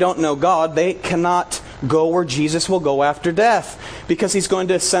 since they don't know God, they cannot go where Jesus will go after death, because he's going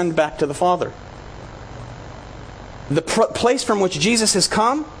to ascend back to the Father. The place from which Jesus has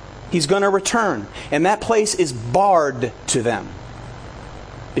come, he's going to return. And that place is barred to them,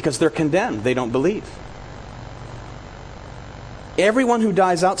 because they're condemned. They don't believe. Everyone who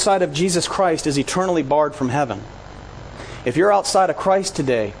dies outside of Jesus Christ is eternally barred from heaven. If you're outside of Christ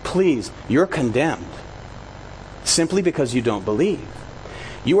today, please, you're condemned. Simply because you don't believe.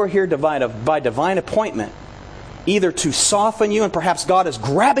 You are here by divine appointment, either to soften you, and perhaps God is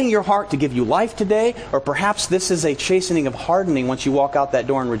grabbing your heart to give you life today, or perhaps this is a chastening of hardening once you walk out that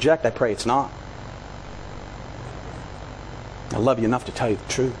door and reject. I pray it's not. I love you enough to tell you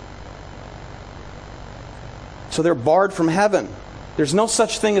the truth. So they're barred from heaven. There's no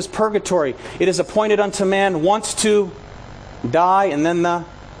such thing as purgatory. It is appointed unto man once to die and then the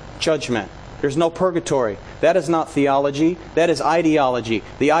judgment. There's no purgatory. That is not theology. That is ideology.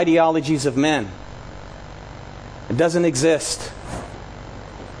 The ideologies of men. It doesn't exist.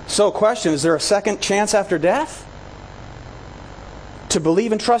 So, question, is there a second chance after death? To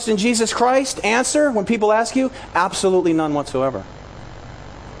believe and trust in Jesus Christ? Answer, when people ask you, absolutely none whatsoever.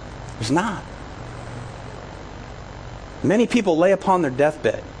 There's not. Many people lay upon their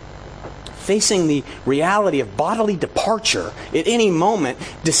deathbed, facing the reality of bodily departure at any moment,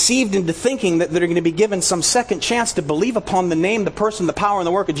 deceived into thinking that they're going to be given some second chance to believe upon the name, the person, the power, and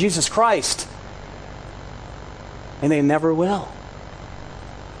the work of Jesus Christ. And they never will.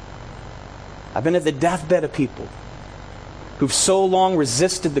 I've been at the deathbed of people who've so long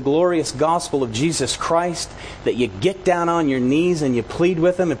resisted the glorious gospel of Jesus Christ that you get down on your knees and you plead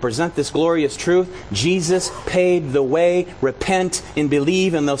with them and present this glorious truth. Jesus paid the way. Repent and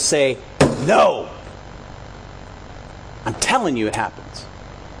believe. And they'll say, no. I'm telling you it happens.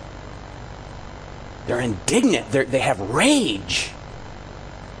 They're indignant. They have rage.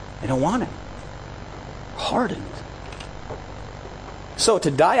 They don't want Him. Hardened. So to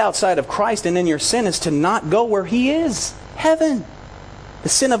die outside of Christ and in your sin is to not go where He is. Heaven. The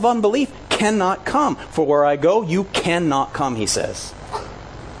sin of unbelief cannot come. For where I go, you cannot come, He says.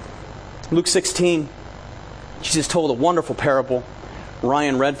 Luke 16, Jesus told a wonderful parable.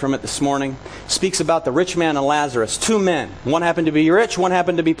 Ryan read from it this morning. Speaks about the rich man and Lazarus. Two men. One happened to be rich, one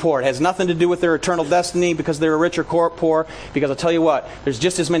happened to be poor. It has nothing to do with their eternal destiny because they were rich or poor. Because I'll tell you what, there's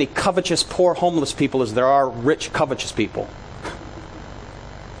just as many covetous, poor, homeless people as there are rich, covetous people.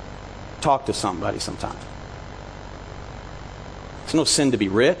 Talk to somebody sometime. It's no sin to be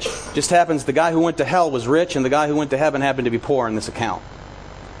rich. It just happens the guy who went to hell was rich and the guy who went to heaven happened to be poor in this account.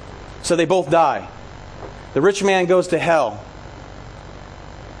 So they both die. The rich man goes to hell.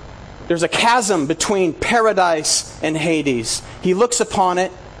 There's a chasm between paradise and Hades. He looks upon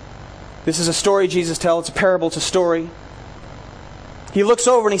it. This is a story Jesus tells. It's a parable. It's a story. He looks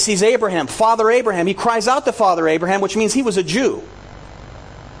over and he sees Abraham, Father Abraham. He cries out to Father Abraham, which means he was a Jew.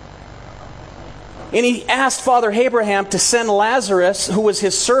 And he asked Father Abraham to send Lazarus, who was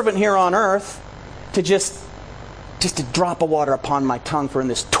his servant here on earth, to just a drop of water upon my tongue for in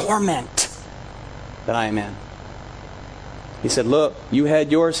this torment that I am in. He said, look, you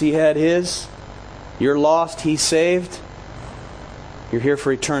had yours, he had his. You're lost, he's saved. You're here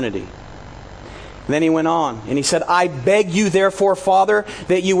for eternity. And then he went on and he said, I beg you therefore, Father,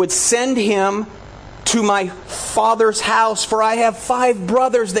 that you would send him to my father's house, for I have 5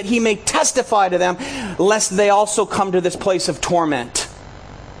 brothers, that he may testify to them, lest they also come to this place of torment.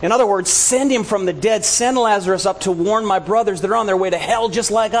 In other words, send him from the dead. Send Lazarus up to warn my brothers that are on their way to hell just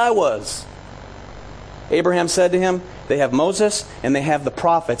like I was. Abraham said to him, they have Moses and they have the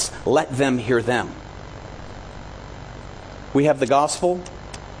prophets. Let them hear them. We have the gospel.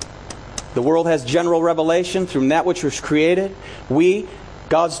 The world has general revelation through that which was created. We,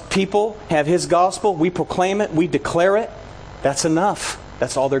 God's people, have His gospel. We proclaim it. We declare it. That's enough.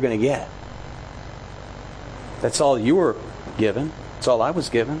 That's all they're going to get. That's all you were given. That's all I was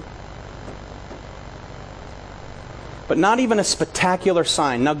given. But not even a spectacular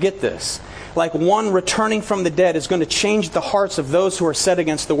sign. Now get this. Like one returning from the dead is going to change the hearts of those who are set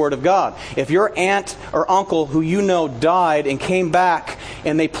against the Word of God. If your aunt or uncle who you know died and came back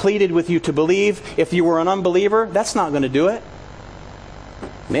and they pleaded with you to believe, if you were an unbeliever, that's not going to do it.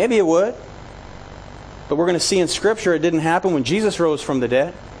 Maybe it would. But we're going to see in Scripture it didn't happen when Jesus rose from the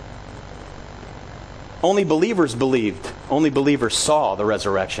dead. Only believers believed. Only believers saw the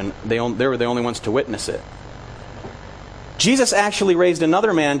resurrection. They were the only ones to witness it. Jesus actually raised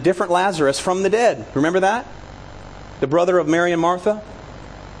another man, different Lazarus, from the dead. Remember that? The brother of Mary and Martha?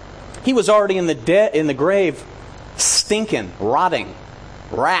 He was already in the grave, stinking, rotting,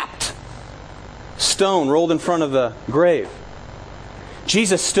 wrapped. Stone rolled in front of the grave.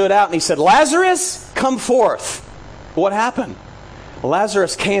 Jesus stood out and He said, "Lazarus, come forth." What happened?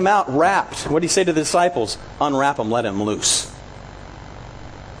 Lazarus came out wrapped. What did He say to the disciples? "Unwrap him, let him loose."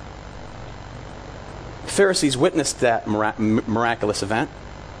 The Pharisees witnessed that miraculous event,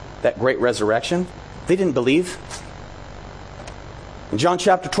 that great resurrection. They didn't believe. In John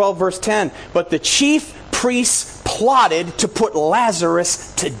chapter 12, verse 10, "But the chief priests plotted to put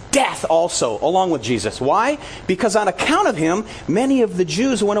Lazarus to death also, along with Jesus." Why? Because on account of him, many of the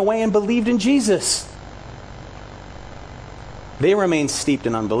Jews went away and believed in Jesus. They remained steeped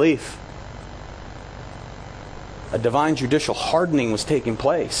in unbelief. A divine judicial hardening was taking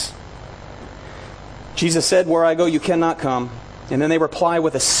place. Jesus said, "Where I go, you cannot come." And then they reply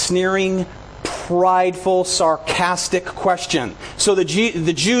with a sneering, prideful, sarcastic question. So the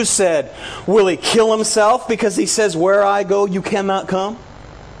Jews said, "Will He kill Himself because He says, 'Where I go, you cannot come'?"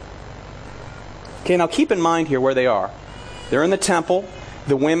 Okay, now keep in mind here where they are. They're in the temple,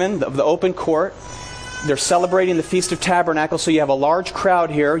 the women of the open court. They're celebrating the Feast of Tabernacles, so you have a large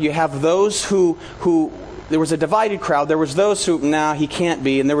crowd here. You have those who there was a divided crowd. There was those who, "Nah, He can't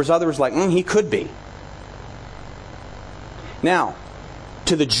be." And there was others like, "He could be." Now,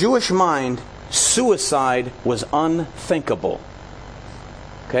 to the Jewish mind, suicide was unthinkable.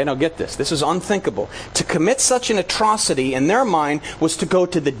 Okay, now get this. This is unthinkable. To commit such an atrocity in their mind was to go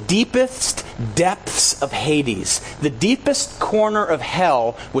to the deepest depths of Hades. The deepest corner of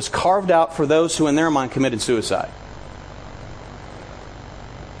hell was carved out for those who in their mind committed suicide.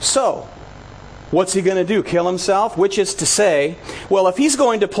 So, what's he going to do? Kill himself? Which is to say, well, if he's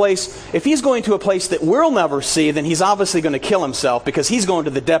going to a place that we'll never see, then he's obviously going to kill himself because he's going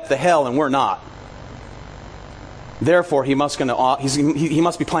to the depth of hell and we're not. Therefore, he must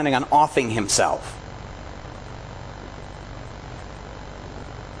be planning on offing himself.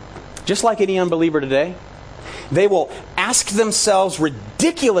 Just like any unbeliever today, they will ask themselves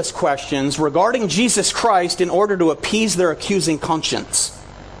ridiculous questions regarding Jesus Christ in order to appease their accusing conscience.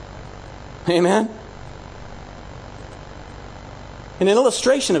 Amen? And an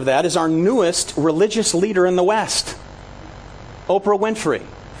illustration of that is our newest religious leader in the West, Oprah Winfrey.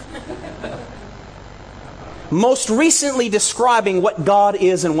 Most recently describing what God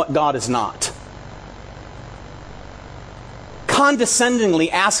is and what God is not. Condescendingly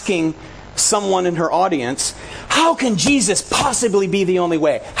asking someone in her audience, "How can Jesus possibly be the only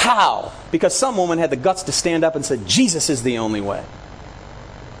way?" How? Because some woman had the guts to stand up and said, "Jesus is the only way."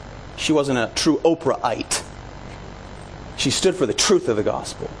 She wasn't a true Oprahite. She stood for the truth of the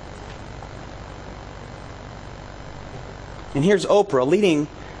gospel. And here's Oprah leading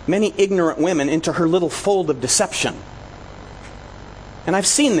many ignorant women into her little fold of deception. And I've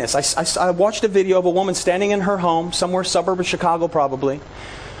seen this. I watched a video of a woman standing in her home, somewhere suburb of Chicago probably.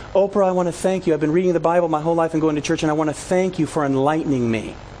 "Oprah, I want to thank you. I've been reading the Bible my whole life and going to church, and I want to thank you for enlightening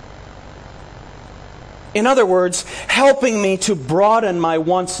me." In other words, helping me to broaden my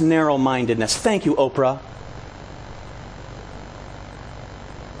once narrow-mindedness. Thank you, Oprah.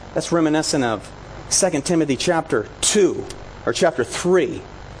 That's reminiscent of 2 Timothy chapter 2, or chapter 3.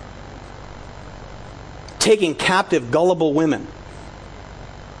 Taking captive gullible women.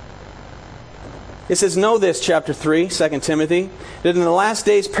 It says, "Know this," chapter 3, 2 Timothy, "that in the last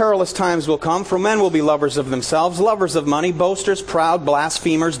days perilous times will come, for men will be lovers of themselves, lovers of money, boasters, proud,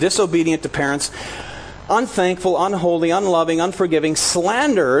 blasphemers, disobedient to parents, unthankful, unholy, unloving, unforgiving,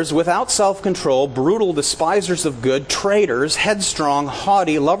 slanderers, without self-control, brutal, despisers of good, traitors, headstrong,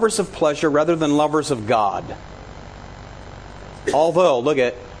 haughty, lovers of pleasure rather than lovers of God. Although," look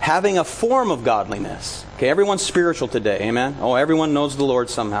at, "having a form of godliness." Okay, everyone's spiritual today, amen? Oh, everyone knows the Lord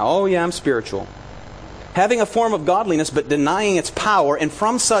somehow. Oh yeah, I'm spiritual. having a form of godliness but denying its power, and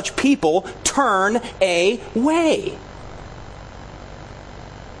from such people turn away.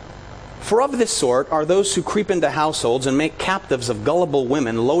 For of this sort are those who creep into households and make captives of gullible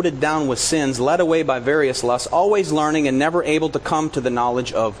women, loaded down with sins, led away by various lusts, always learning and never able to come to the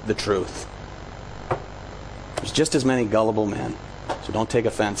knowledge of the truth. There's just as many gullible men. So don't take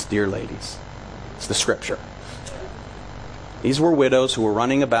offense, dear ladies. It's the Scripture. These were widows who were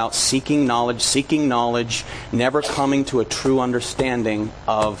running about seeking knowledge, never coming to a true understanding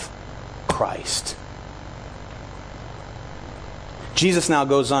of Christ. Jesus now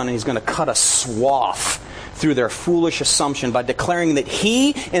goes on and he's going to cut a swath through their foolish assumption by declaring that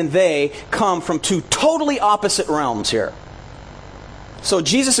he and they come from two totally opposite realms here. So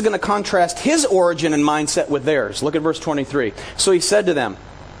Jesus is going to contrast his origin and mindset with theirs. Look at verse 23. So he said to them,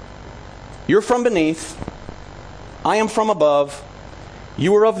 "You're from beneath, I am from above.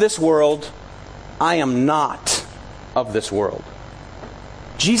 You are of this world, I am not of this world."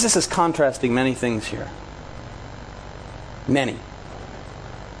 Jesus is contrasting many things here. Many.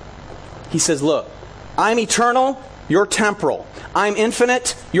 He says, look, I'm eternal, you're temporal. I'm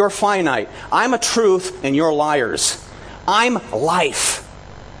infinite, you're finite. I'm a truth, and you're liars. I'm life.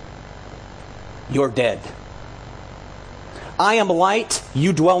 You're dead. I am light,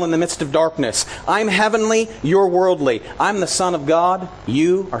 you dwell in the midst of darkness. I'm heavenly, you're worldly. I'm the Son of God,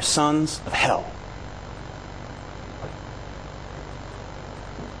 you are sons of hell.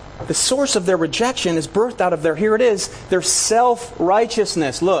 The source of their rejection is birthed out of their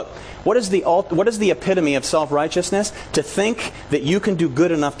self-righteousness. Look, what is the epitome of self-righteousness? To think that you can do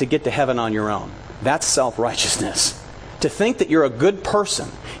good enough to get to heaven on your own. That's self-righteousness. To think that you're a good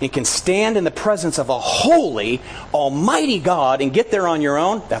person and can stand in the presence of a holy, almighty God and get there on your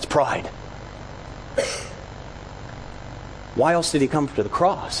own, that's pride. Why else did he come to the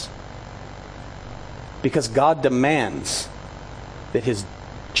cross? Because God demands that his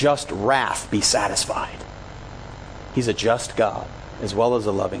just wrath be satisfied. He's a just God as well as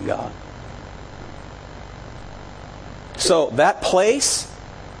a loving God. So that place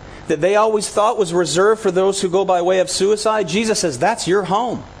that they always thought was reserved for those who go by way of suicide, Jesus says, that's your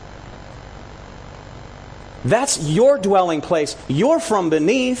home. That's your dwelling place. You're from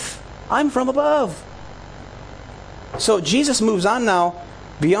beneath, I'm from above. So Jesus moves on now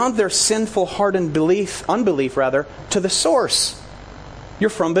beyond their sinful, hardened unbelief, to the source. You're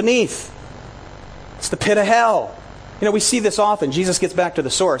from beneath. It's the pit of hell. We see this often. Jesus gets back to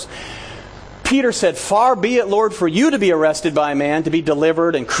the source. Peter said, "Far be it, Lord, for you to be arrested by man, to be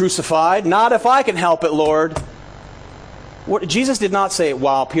delivered and crucified. Not if I can help it, Lord." Jesus did not say,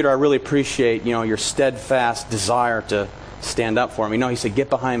 "Wow, Peter, I really appreciate your steadfast desire to stand up for me." No, he said, "Get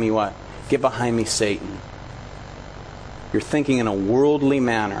behind me what? Get behind me, Satan. You're thinking in a worldly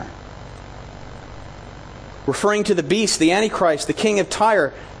manner." Referring to the beast, the Antichrist, the king of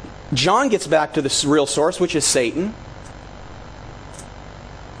Tyre, John gets back to the real source, which is Satan.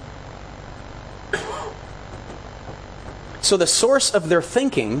 So the source of their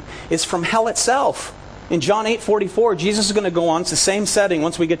thinking is from hell itself. In John 8:44, Jesus is going to go on. It's the same setting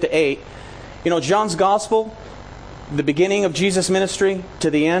once we get to 8. John's Gospel, the beginning of Jesus' ministry to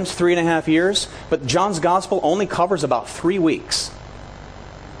the end, 3.5 years. But John's Gospel only covers about 3 weeks.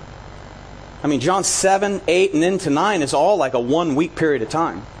 John 7, 8, and into 9 is all like a 1-week period of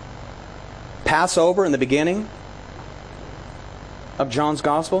time. Passover in the beginning of John's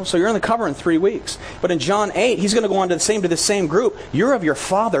Gospel. So you're only covering 3 weeks. But in John 8, he's going to go on to the same group. You're of your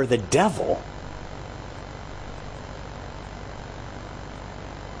father, the devil.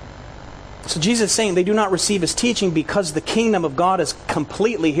 So Jesus is saying they do not receive his teaching because the kingdom of God is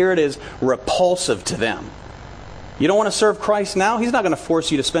completely, here it is, repulsive to them. You don't want to serve Christ now? He's not going to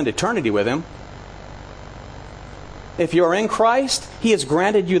force you to spend eternity with him. If you're in Christ, he has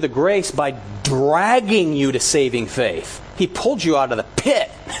granted you the grace by dragging you to saving faith. He pulled you out of the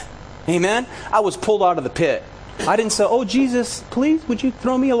pit. Amen? I was pulled out of the pit. I didn't say, "Oh, Jesus, please, would you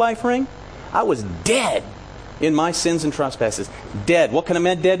throw me a life ring?" I was dead in my sins and trespasses. Dead. What can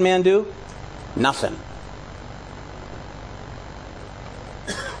a dead man do? Nothing.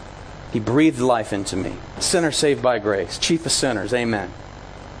 He breathed life into me. Sinner saved by grace. Chief of sinners. Amen.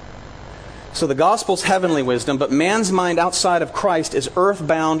 So the gospel's heavenly wisdom, but man's mind outside of Christ is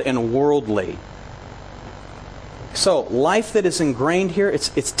earthbound and worldly. So life that is ingrained here,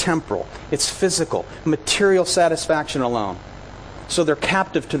 it's temporal. It's physical. Material satisfaction alone. So they're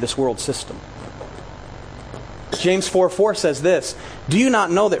captive to this world system. James 4:4 says this, "Do you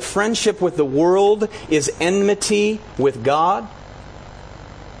not know that friendship with the world is enmity with God?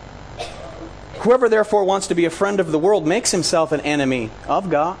 Whoever therefore wants to be a friend of the world makes himself an enemy of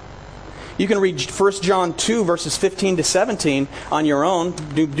God. You can read 1 John 2, verses 15 to 17 on your own,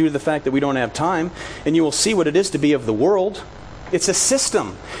 due to the fact that we don't have time, and you will see what it is to be of the world. It's a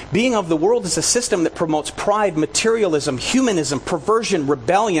system. Being of the world is a system that promotes pride, materialism, humanism, perversion,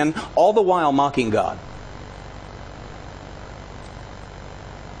 rebellion, all the while mocking God.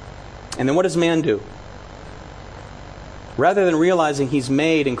 And then what does man do? Rather than realizing he's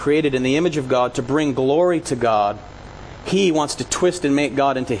made and created in the image of God to bring glory to God, he wants to twist and make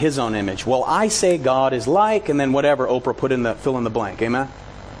God into his own image. Well, I say God is like, and then whatever Oprah put in the fill in the blank. Amen?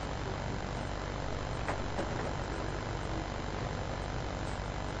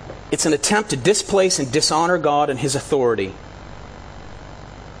 It's an attempt to displace and dishonor God and his authority.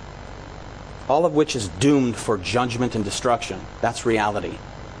 All of which is doomed for judgment and destruction. That's reality.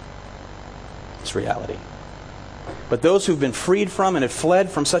 It's reality. But those who've been freed from and have fled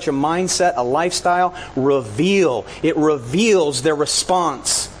from such a mindset, a lifestyle, it reveals their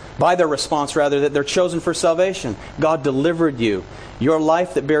response, by their response rather, that they're chosen for salvation. God delivered you. Your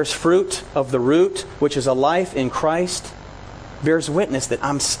life that bears fruit of the root, which is a life in Christ, bears witness that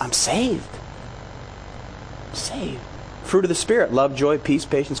I'm saved. I'm saved. Fruit of the Spirit: love, joy, peace,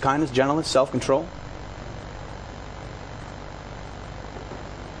 patience, kindness, gentleness, self-control.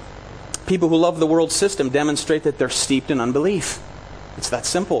 People who love the world system demonstrate that they're steeped in unbelief. It's that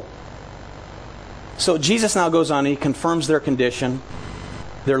simple. So Jesus now goes on and he confirms their condition,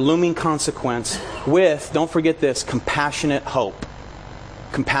 their looming consequence, with, don't forget this, compassionate hope.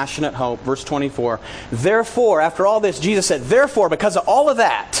 Compassionate hope. Verse 24. Therefore, after all this, Jesus said, therefore, because of all of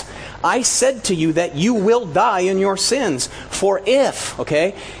that, I said to you that you will die in your sins. For if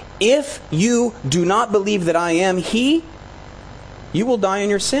you do not believe that I am He, you will die in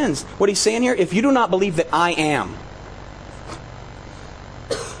your sins. What he's saying here, if you do not believe that I am,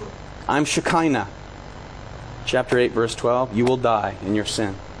 I'm Shekinah. Chapter 8, verse 12, you will die in your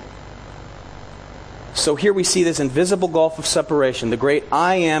sin. So here we see this invisible gulf of separation. The great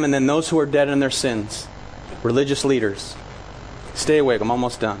I am, and then those who are dead in their sins. Religious leaders. Stay awake, I'm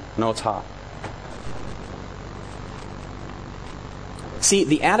almost done. I know it's hot. See,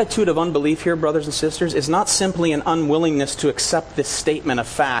 the attitude of unbelief here, brothers and sisters, is not simply an unwillingness to accept this statement of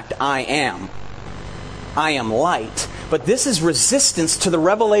fact, I am. I am light. But this is resistance to the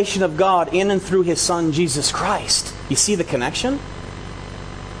revelation of God in and through His Son, Jesus Christ. You see the connection?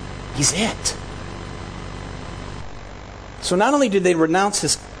 He's it. So not only did they renounce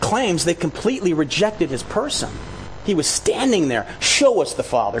His claims, they completely rejected His person. He was standing there. Show us the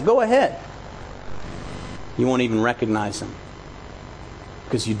Father. Go ahead. You won't even recognize Him,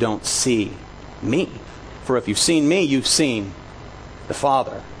 because you don't see me. For if you've seen me, you've seen the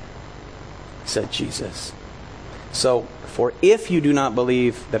Father, said Jesus. So, for if you do not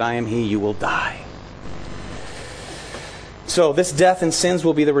believe that I am He, you will die. So, this death and sins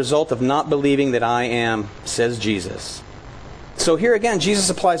will be the result of not believing that I am, says Jesus. So here again, Jesus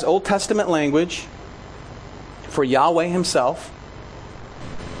applies Old Testament language for Yahweh Himself.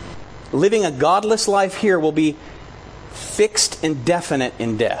 Living a godless life here will be fixed and definite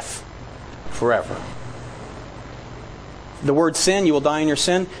in death forever. The word sin, you will die in your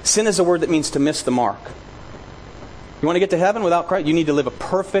sin. Sin is a word that means to miss the mark. You want to get to heaven without Christ? You need to live a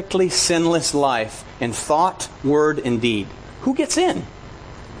perfectly sinless life in thought, word, and deed. Who gets in?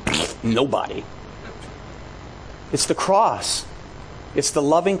 Nobody. It's the cross. It's the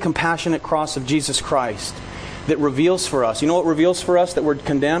loving, compassionate cross of Jesus Christ that reveals for us. You know what reveals for us that we're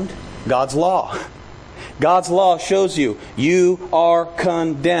condemned? God's law. God's law shows you, you are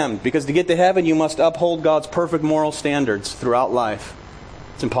condemned. Because to get to heaven, you must uphold God's perfect moral standards throughout life.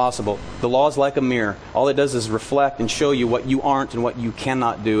 It's impossible. The law is like a mirror. All it does is reflect and show you what you aren't and what you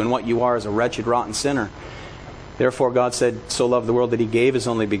cannot do, and what you are as a wretched, rotten sinner. Therefore, God said, so loved the world that He gave His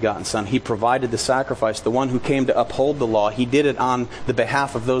only begotten Son. He provided the sacrifice, the one who came to uphold the law. He did it on the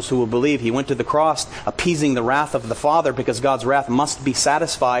behalf of those who will believe. He went to the cross, appeasing the wrath of the Father, because God's wrath must be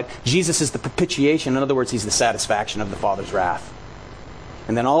satisfied. Jesus is the propitiation. In other words, He's the satisfaction of the Father's wrath.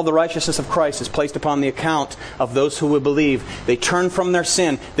 And then all the righteousness of Christ is placed upon the account of those who will believe. They turn from their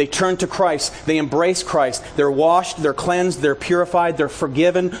sin. They turn to Christ. They embrace Christ. They're washed, they're cleansed, they're purified, they're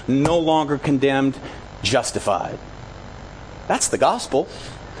forgiven, no longer condemned, justified. That's the gospel.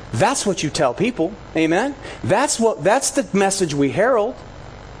 That's what you tell people. Amen? That's the message we herald.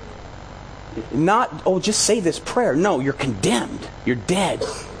 Not, oh, just say this prayer. No, you're condemned. You're dead.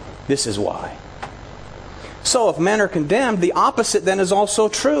 This is why. So if men are condemned, the opposite then is also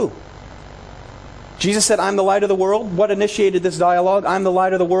true. Jesus said, I'm the light of the world. What initiated this dialogue? I'm the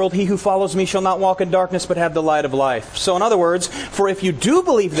light of the world. He who follows me shall not walk in darkness, but have the light of life. So in other words, for if you do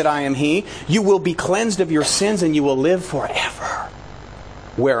believe that I am He, you will be cleansed of your sins and you will live forever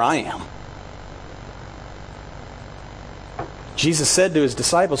where I am. Jesus said to his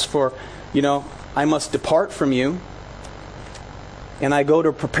disciples, I must depart from you, and I go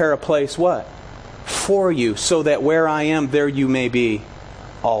to prepare a place, what? For you, so that where I am, there you may be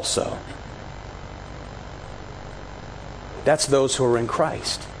also. That's those who are in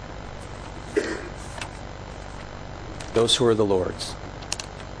Christ. Those who are the Lord's.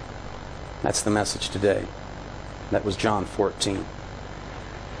 That's the message today. That was John 14.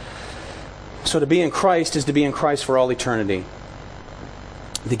 So to be in Christ is to be in Christ for all eternity.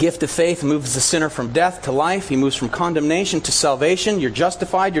 The gift of faith moves the sinner from death to life. He moves from condemnation to salvation. You're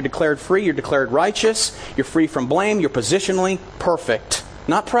justified, you're declared free, you're declared righteous, you're free from blame, you're positionally perfect.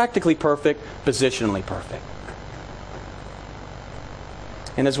 Not practically perfect, positionally perfect.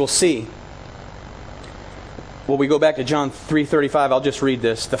 And as we'll see, we go back to John 3:35, I'll just read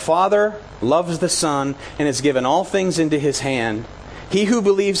this. The Father loves the Son and has given all things into His hand. He who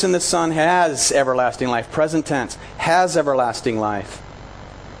believes in the Son has everlasting life. Present tense, has everlasting life.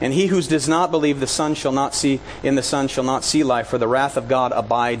 And he who does not believe the Son shall not see life, for the wrath of God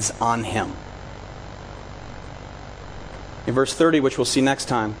abides on him. In verse 30, which we'll see next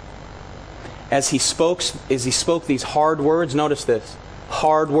time, as he spoke these hard words, notice this,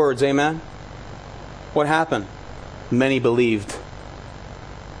 hard words, amen? What happened? Many believed.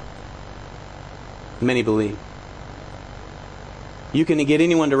 Many believed. You can get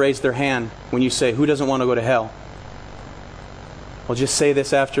anyone to raise their hand when you say, who doesn't want to go to hell? Well, just say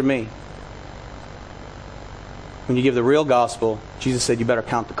this after me. When you give the real gospel, Jesus said you better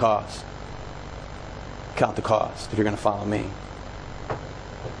count the cost. Count the cost if you're going to follow me.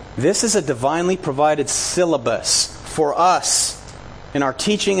 This is a divinely provided syllabus for us in our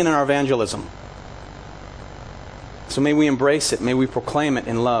teaching and in our evangelism. So may we embrace it. May we proclaim it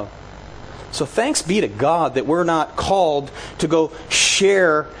in love. So thanks be to God that we're not called to go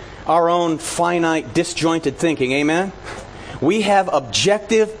share our own finite, disjointed thinking. Amen? We have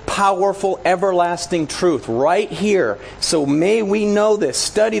objective, powerful, everlasting truth right here. So may we know this.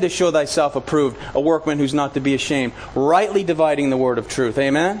 Study to show thyself approved, a workman who's not to be ashamed, rightly dividing the word of truth.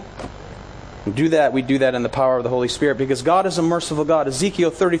 Amen? We do that in the power of the Holy Spirit, because God is a merciful God. Ezekiel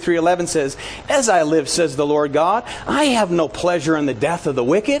 33:11 says, as I live, says the Lord God, I have no pleasure in the death of the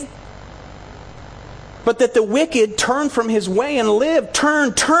wicked, but that the wicked turn from his way and live.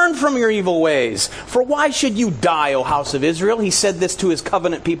 Turn from your evil ways. For why should you die, O house of Israel? He said this to his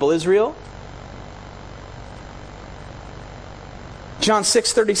covenant people, Israel. John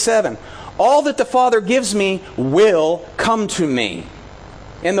 6:37. All that the Father gives me will come to me.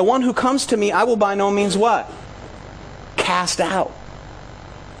 And the one who comes to me, I will by no means what? Cast out.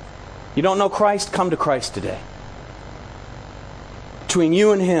 You don't know Christ? Come to Christ today. Between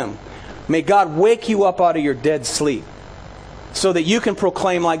you and Him, may God wake you up out of your dead sleep so that you can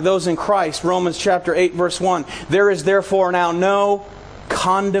proclaim like those in Christ. Romans chapter 8 verse 1. There is therefore now no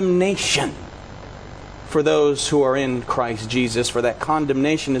condemnation for those who are in Christ Jesus. For that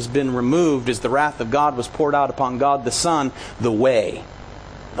condemnation has been removed as the wrath of God was poured out upon God the Son, the way,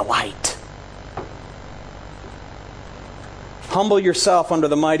 the light. Humble yourself under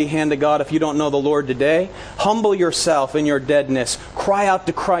the mighty hand of God if you don't know the Lord today. Humble yourself in your deadness. Cry out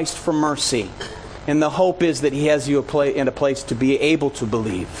to Christ for mercy. And the hope is that He has you in a place to be able to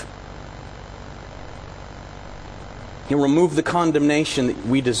believe. He'll remove the condemnation that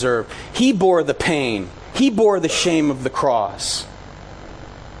we deserve. He bore the pain. He bore the shame of the cross.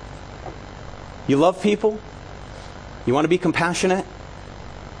 You love people? You want to be compassionate?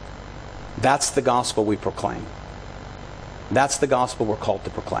 That's the gospel we proclaim. That's the gospel we're called to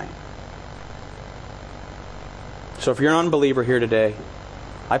proclaim. So if you're an unbeliever here today,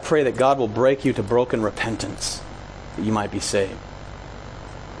 I pray that God will break you to broken repentance, that you might be saved.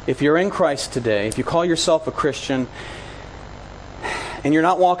 If you're in Christ today, if you call yourself a Christian, and you're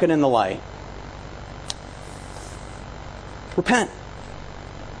not walking in the light, repent.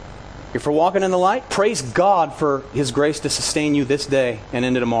 If you're walking in the light, praise God for His grace to sustain you this day and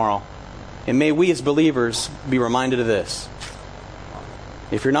into tomorrow. And may we as believers be reminded of this.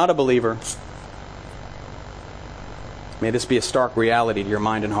 If you're not a believer, may this be a stark reality to your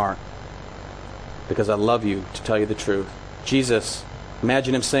mind and heart. Because I love you to tell you the truth. Jesus,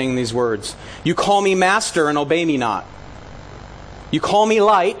 imagine Him saying these words. You call me master and obey me not. You call me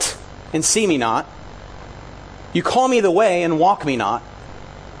light and see me not. You call me the way and walk me not.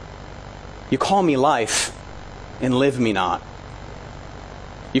 You call me life and live me not.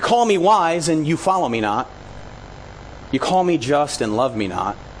 You call me wise and you follow me not. You call me just and love me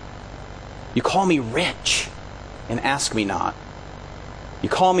not. You call me rich and ask me not. You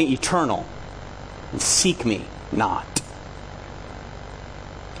call me eternal and seek me not.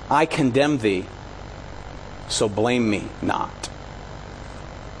 I condemn thee, so blame me not.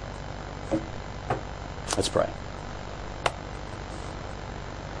 Let's pray.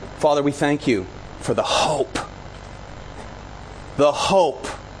 Father, we thank you for the hope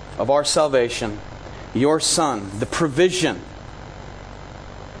of our salvation, your Son, the provision,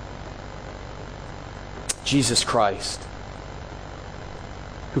 Jesus Christ,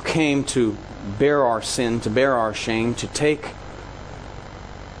 who came to bear our sin, to bear our shame, to take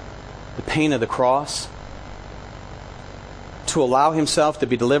the pain of the cross, to allow himself to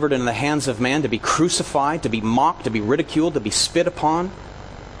be delivered into the hands of man, to be crucified, to be mocked, to be ridiculed, to be spit upon,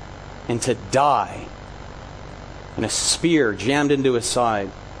 and to die, and a spear jammed into his side,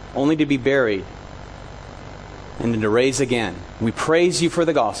 only to be buried and then to rise again. We praise you for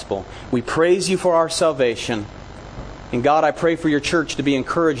the gospel. We praise you for our salvation. And God, I pray for your church to be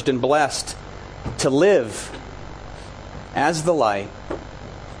encouraged and blessed to live as the light,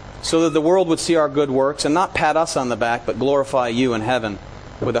 so that the world would see our good works and not pat us on the back, but glorify you in heaven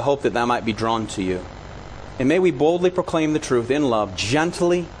with the hope that they might be drawn to you. And may we boldly proclaim the truth in love,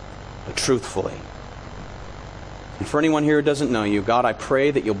 gently but truthfully. And for anyone here who doesn't know you, God, I pray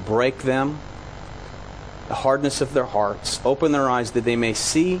that you'll break them, the hardness of their hearts, open their eyes that they may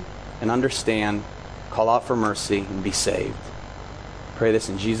see and understand, call out for mercy, and be saved. Pray this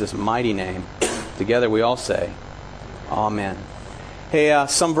in Jesus' mighty name. Together we all say, Amen. Hey,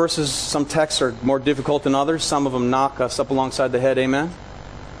 some verses, some texts are more difficult than others. Some of them knock us up alongside the head. Amen?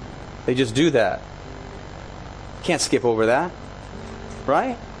 They just do that. Can't skip over that.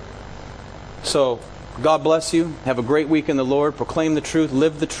 Right? So, God bless you. Have a great week in the Lord. Proclaim the truth.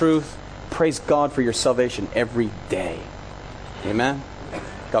 Live the truth. Praise God for your salvation every day. Amen?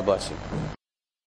 God bless you.